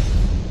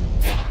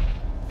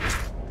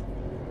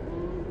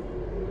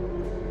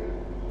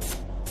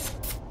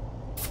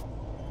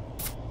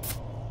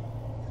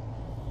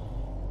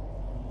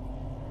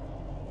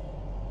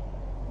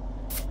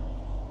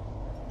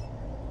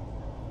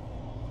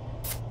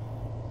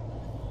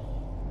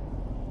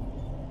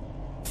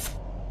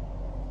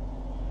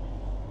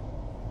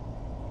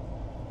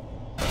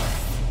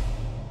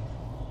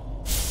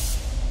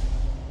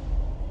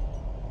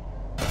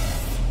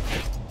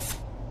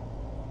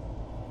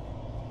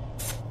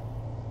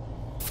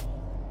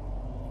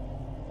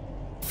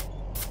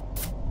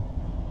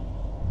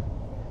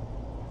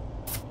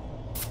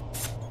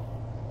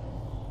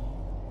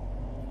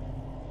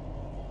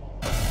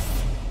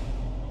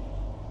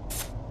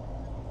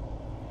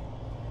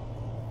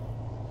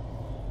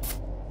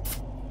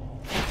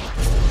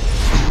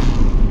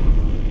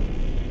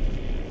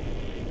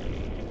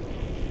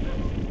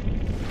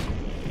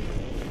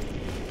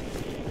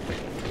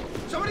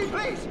 Somebody,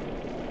 please!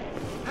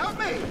 Help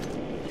me!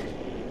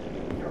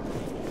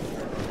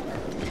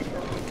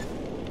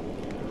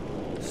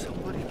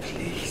 Somebody,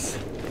 please!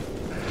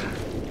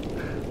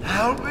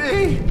 Help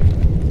me!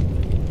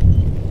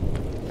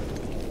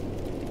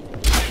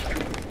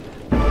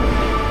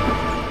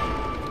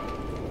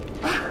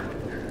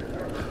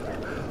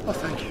 Oh,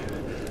 thank you.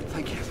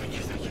 Thank you, thank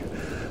you, thank you.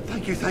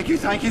 Thank you, thank you,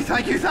 thank you,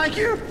 thank you, thank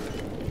you!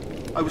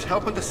 I was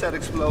helping to set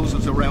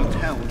explosives around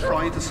town,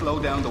 trying to slow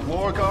down the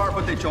war guard,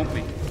 but they jumped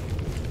me.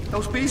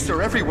 Those beasts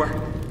are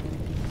everywhere.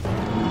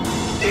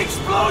 The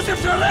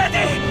explosives are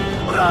ready!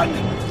 Run!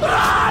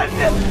 Run!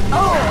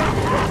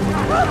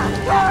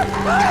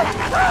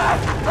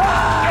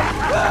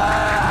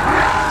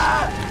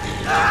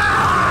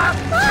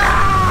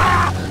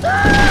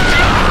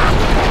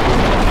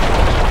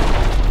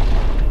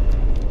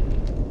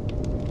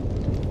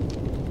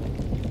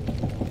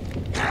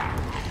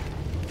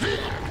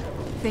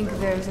 Think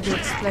those are the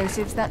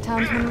explosives that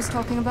townsman was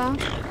talking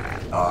about?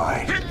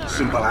 Aye.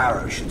 Simple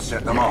arrows should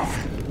set them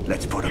off.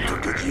 Let's put them to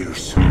good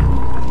use.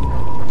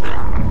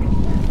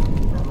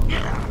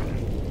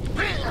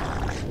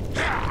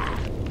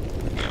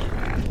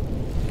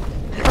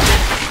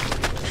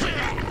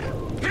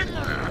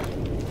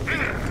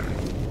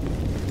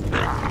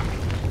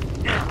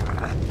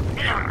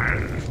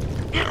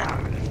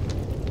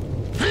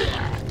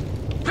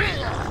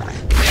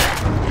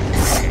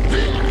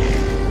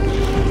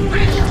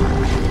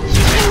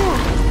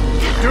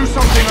 Do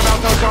something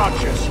about those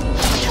archers!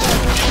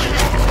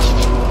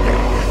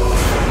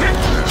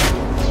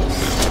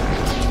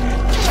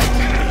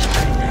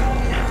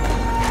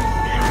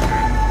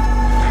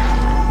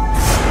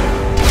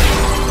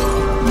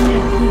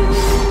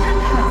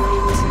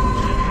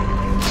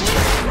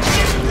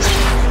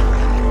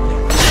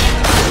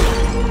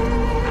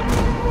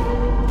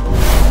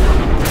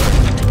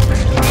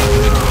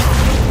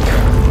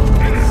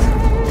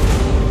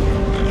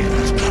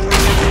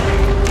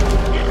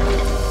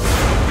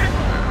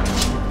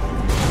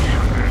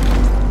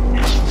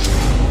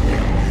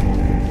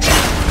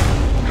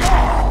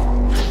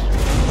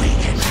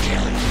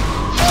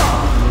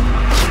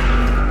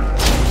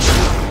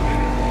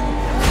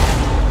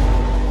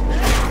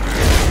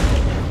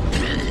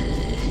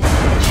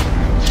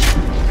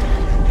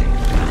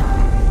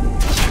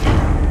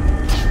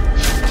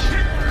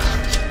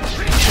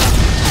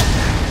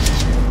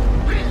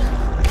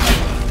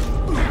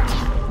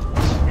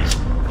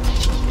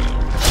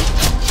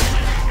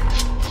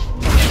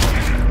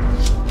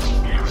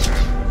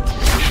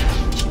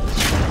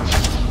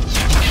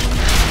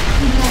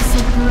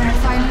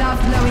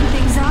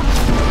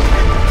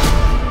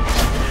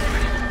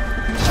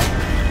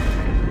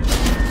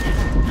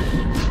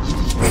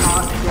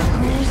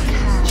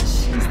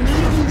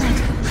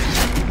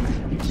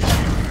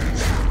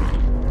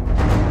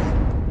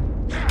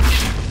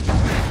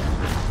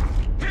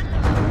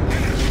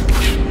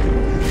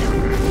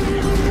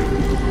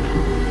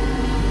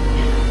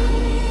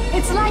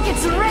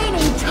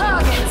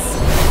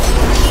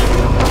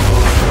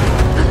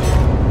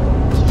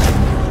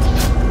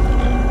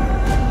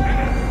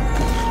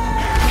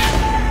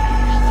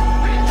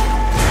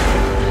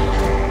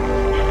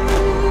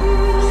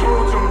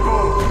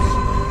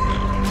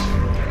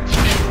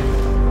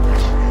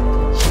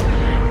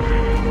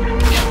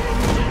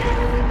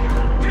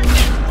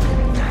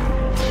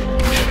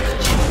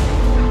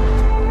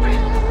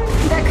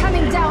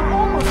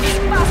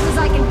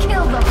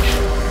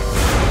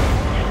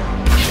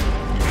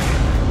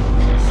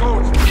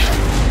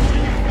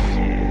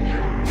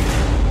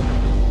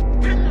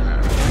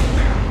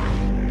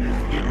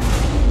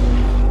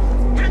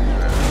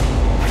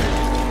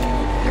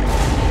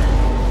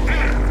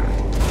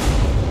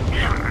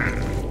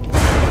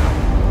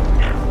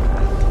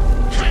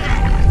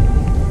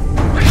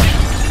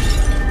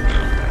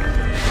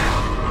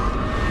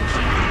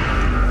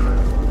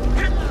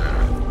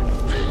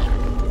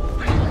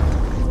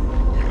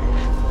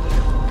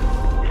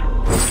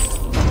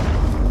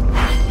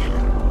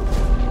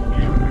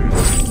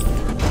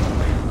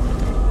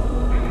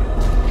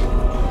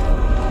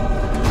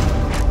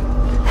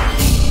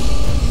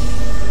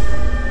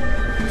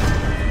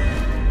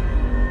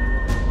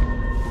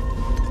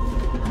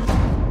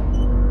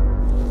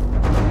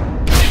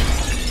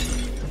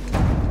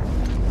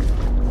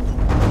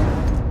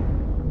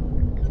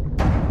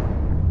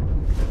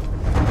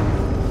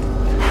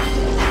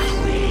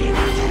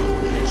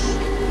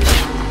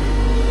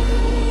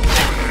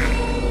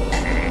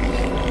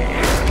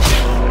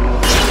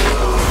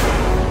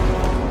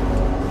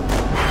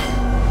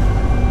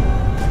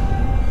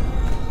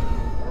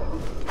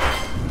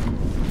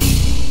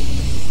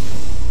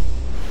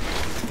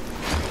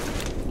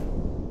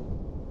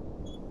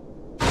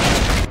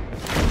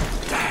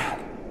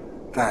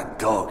 That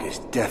dog is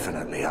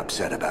definitely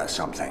upset about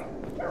something.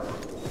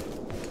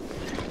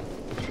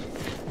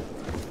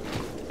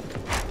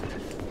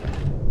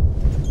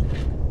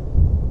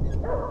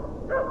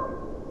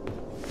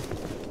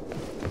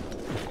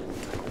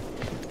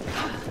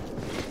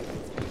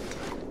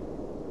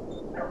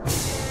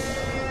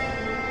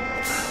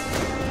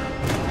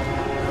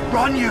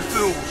 Run, you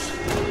fools!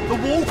 The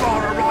wall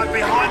guard are right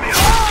behind me!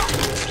 Ah!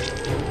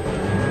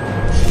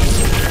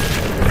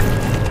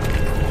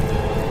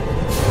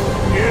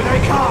 Here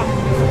they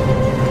come!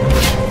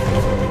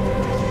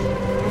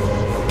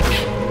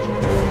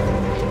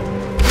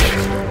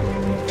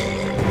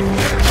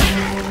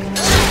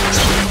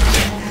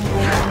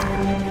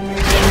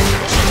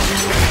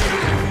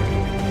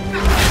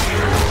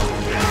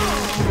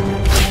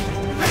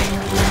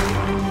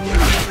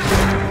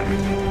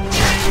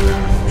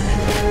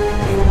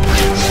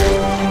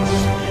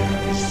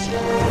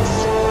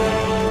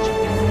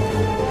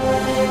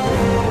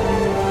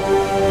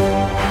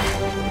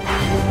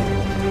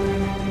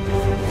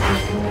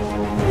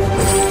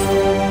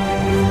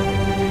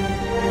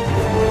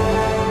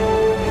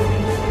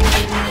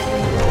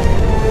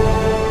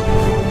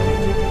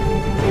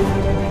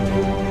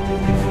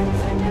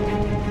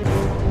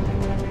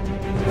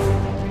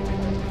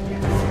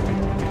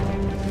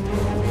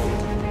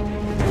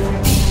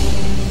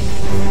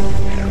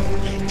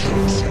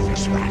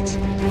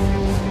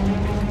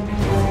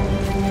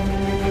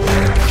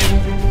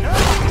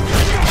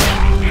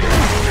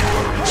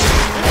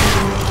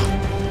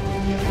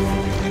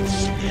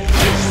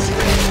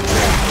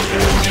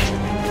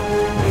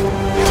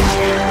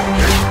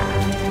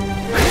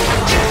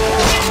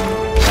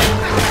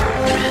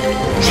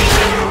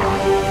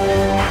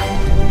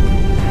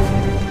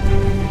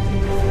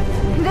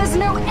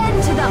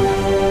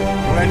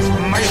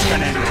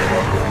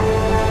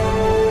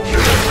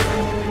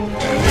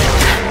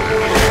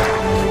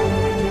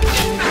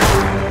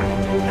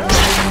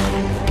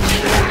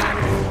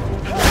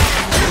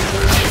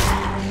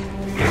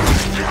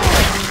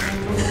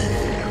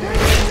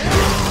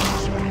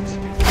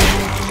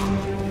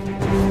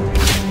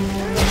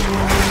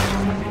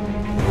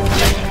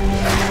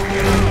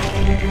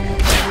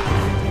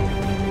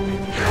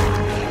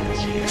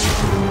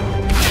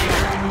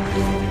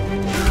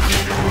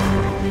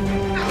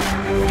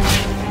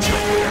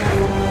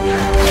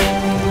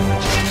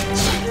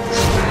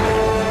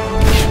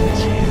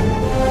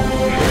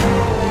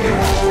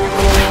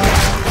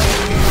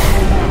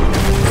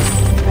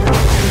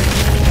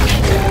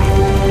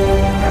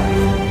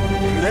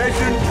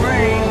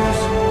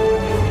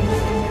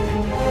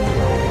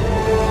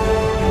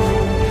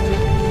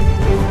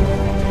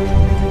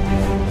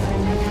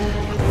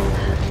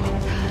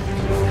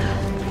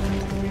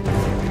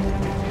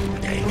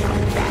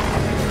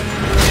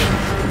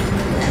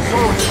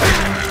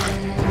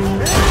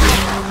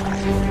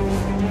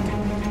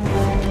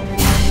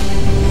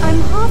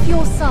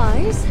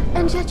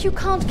 You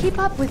can't keep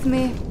up with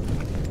me.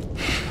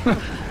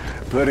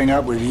 Putting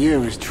up with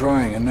you is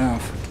trying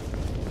enough.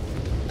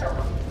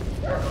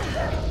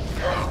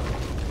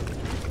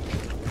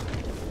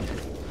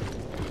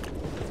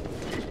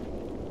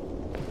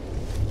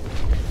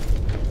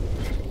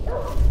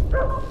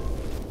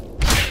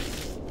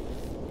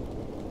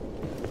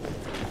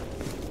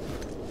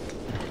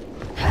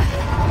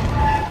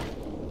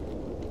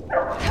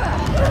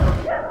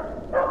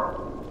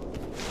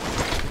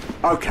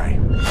 Okay,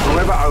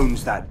 whoever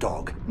owns that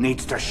dog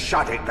needs to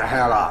shut it the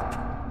hell up.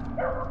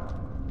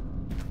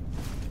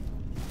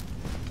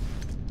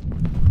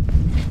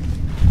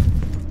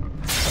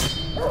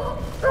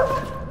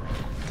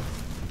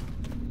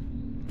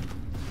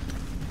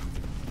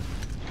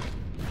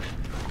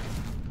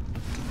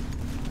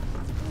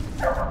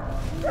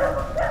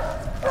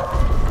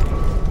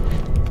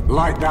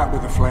 Light that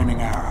with a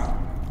flaming arrow.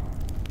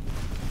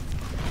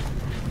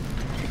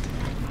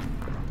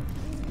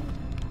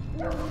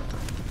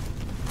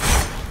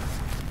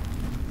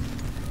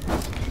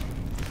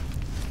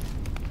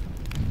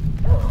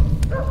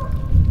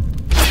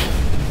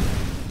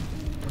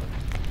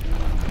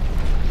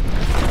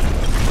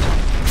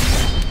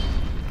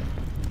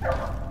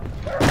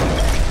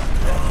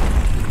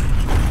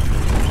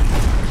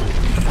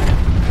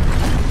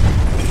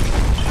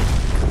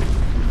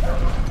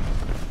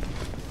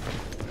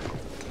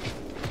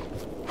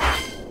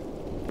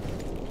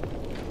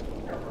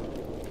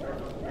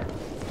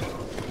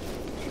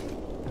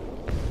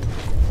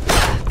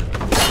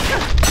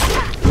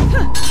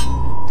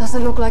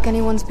 Doesn't look like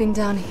anyone's been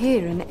down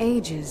here in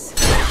ages.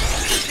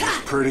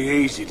 Pretty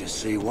easy to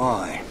see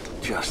why.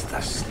 Just the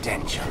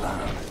stench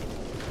alone.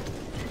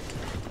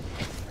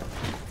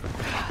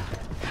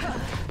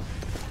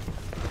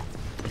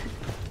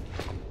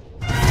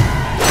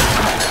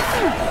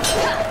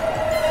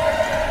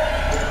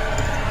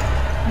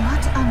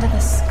 What under the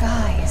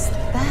sky is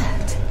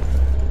that?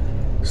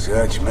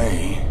 Search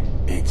me.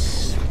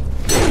 It's...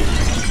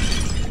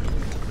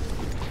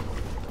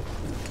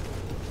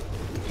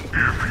 If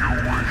you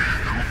wish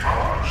to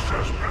fast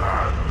as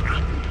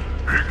planned,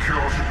 pick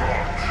your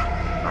spot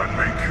and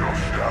make your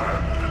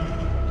stand.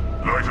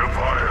 Light a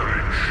fire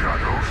in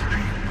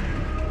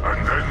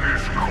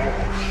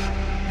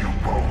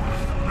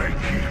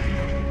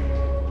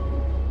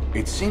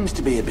seems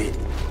to be a bit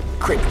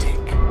cryptic.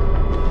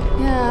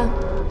 Yeah,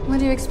 what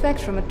do you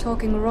expect from a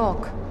talking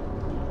rock?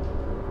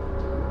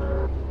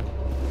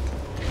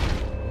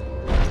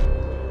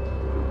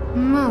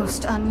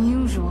 Most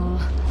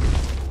unusual.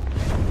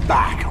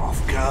 Back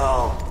off,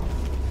 girl.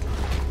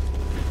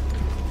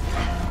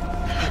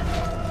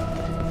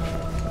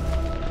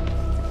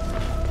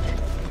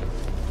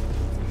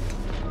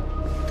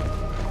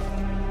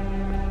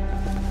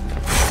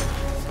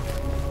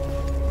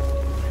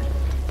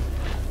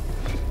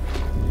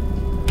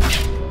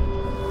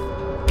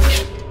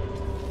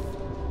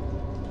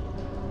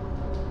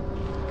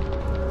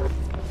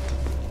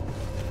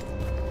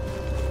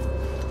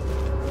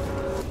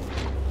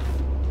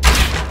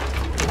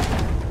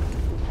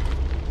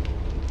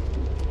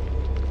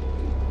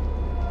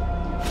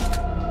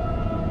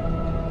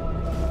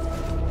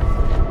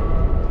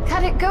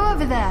 Go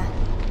over there.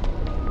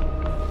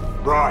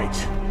 Right.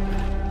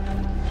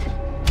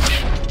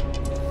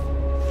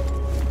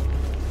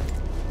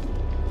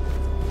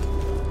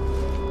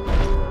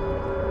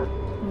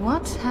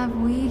 What have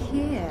we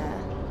here?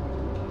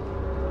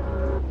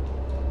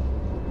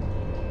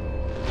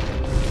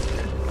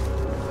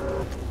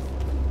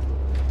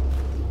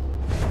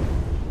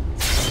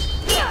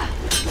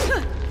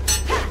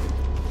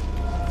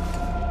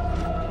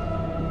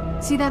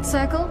 See that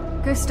circle?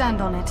 Go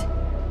stand on it.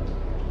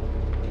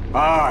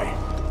 Aye.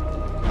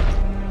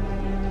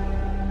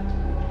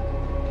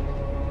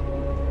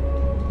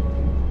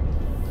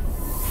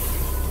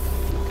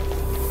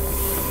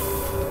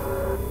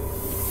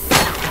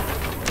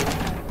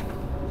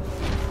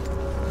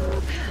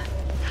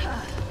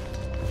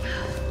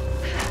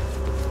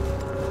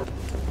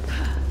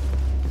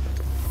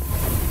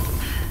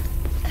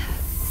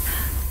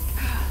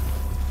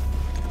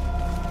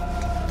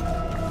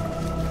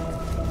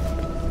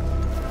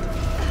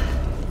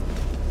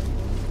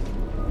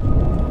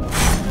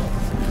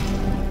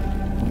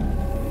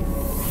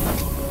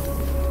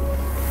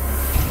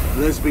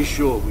 Let's be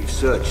sure we've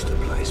searched the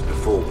place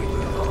before we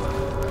move on.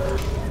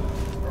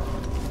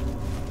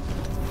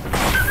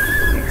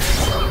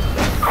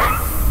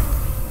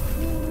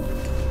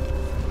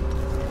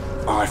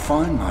 I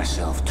find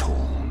myself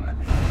torn.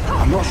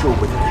 I'm not sure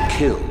whether to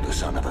kill the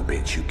son of a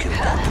bitch who killed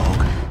that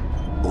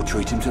dog, or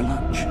treat him to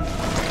lunch.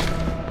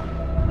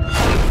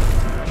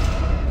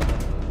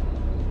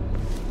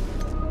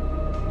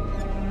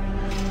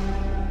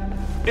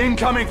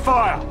 Incoming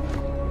fire!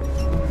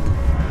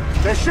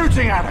 They're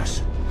shooting at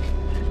us!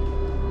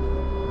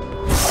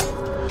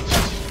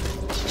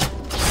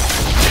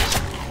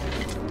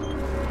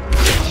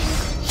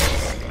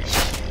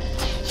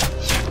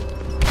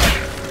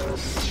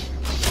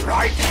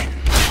 Right then,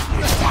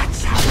 if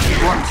that's how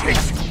you want it.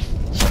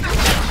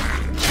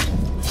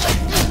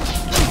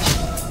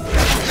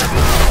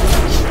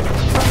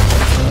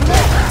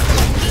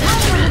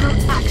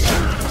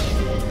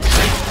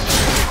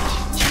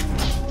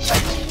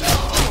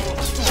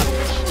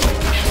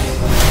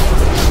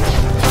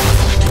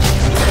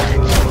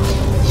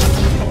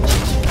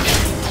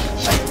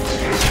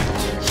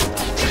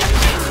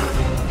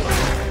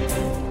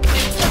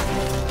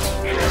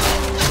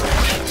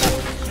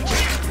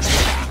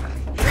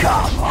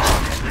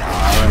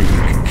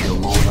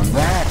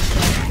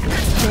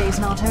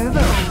 Not over,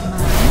 old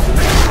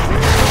man.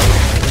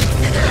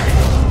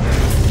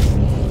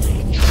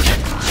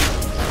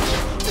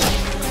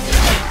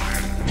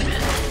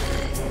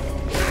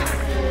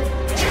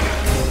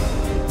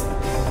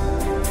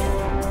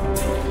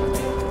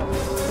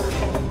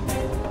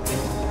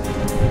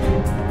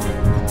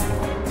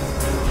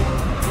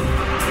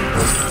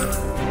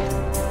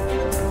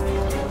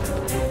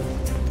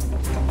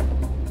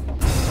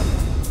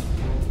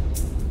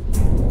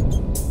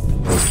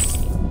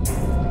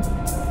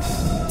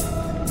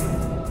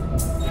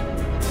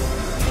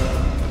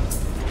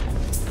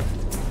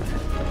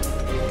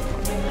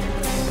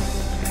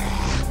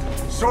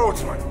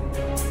 Swordsman!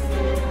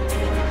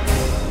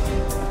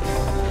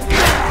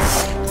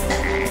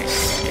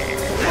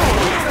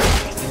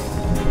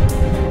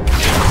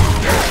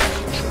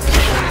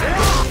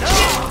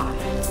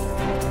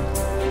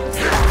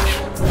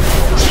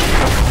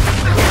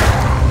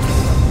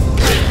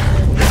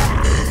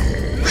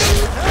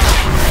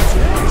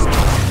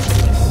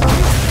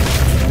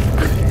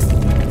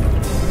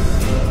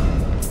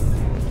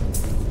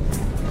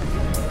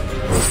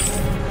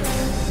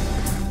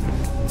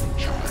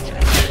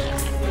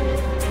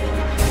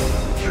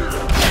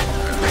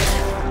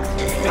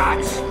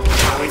 That's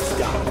how it's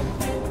done.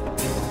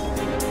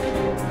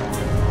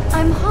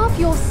 I'm half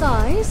your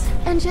size,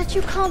 and yet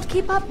you can't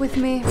keep up with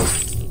me.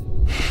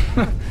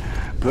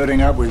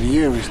 Putting up with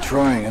you is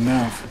trying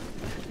enough.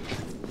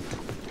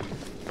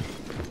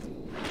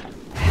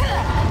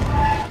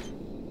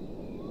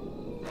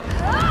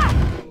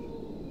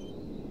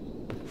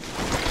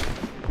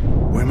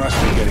 We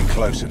must be getting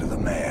closer to the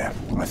mayor.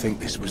 I think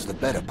this was the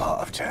better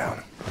part of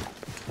town.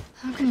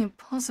 How can you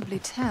possibly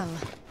tell?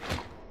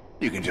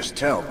 You can just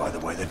tell by the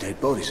way the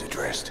dead bodies are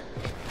dressed.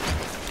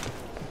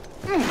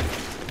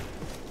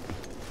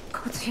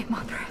 God save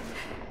Mother.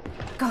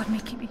 God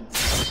make you be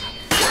safe.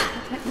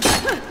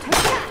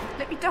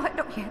 Let me die.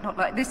 Not here, not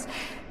like this.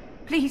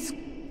 Please,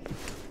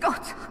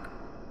 God,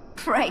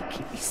 pray,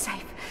 keep me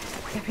safe.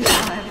 Everything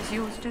I have is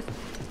yours. Just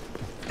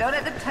don't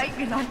let them take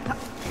me like that.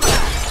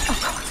 Oh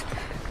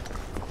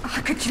God,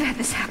 how could you let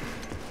this happen?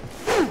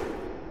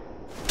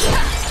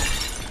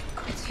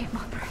 God, save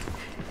my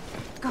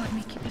breath. God,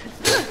 me keep me.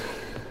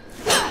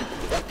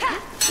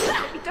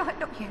 Let me die.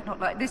 Not here, not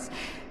like this.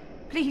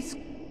 Please,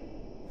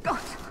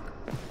 God,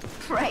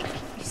 pray,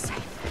 keep me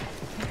safe.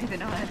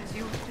 Everything I have is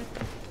yours. Just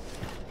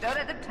don't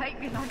let them take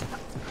me like that.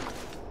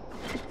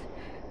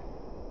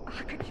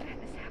 How could you let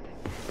this happen?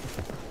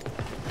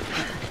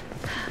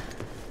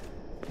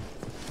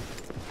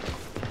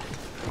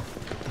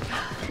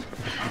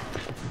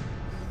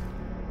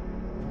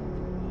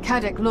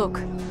 Caddick,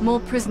 look. More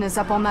prisoners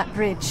up on that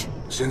bridge.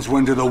 Since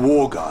when do the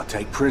War Guard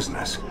take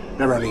prisoners?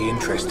 They're only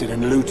interested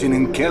in looting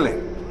and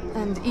killing.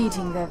 And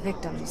eating their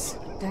victims.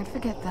 Don't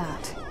forget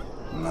that.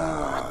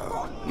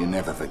 No, you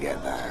never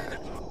forget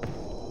that.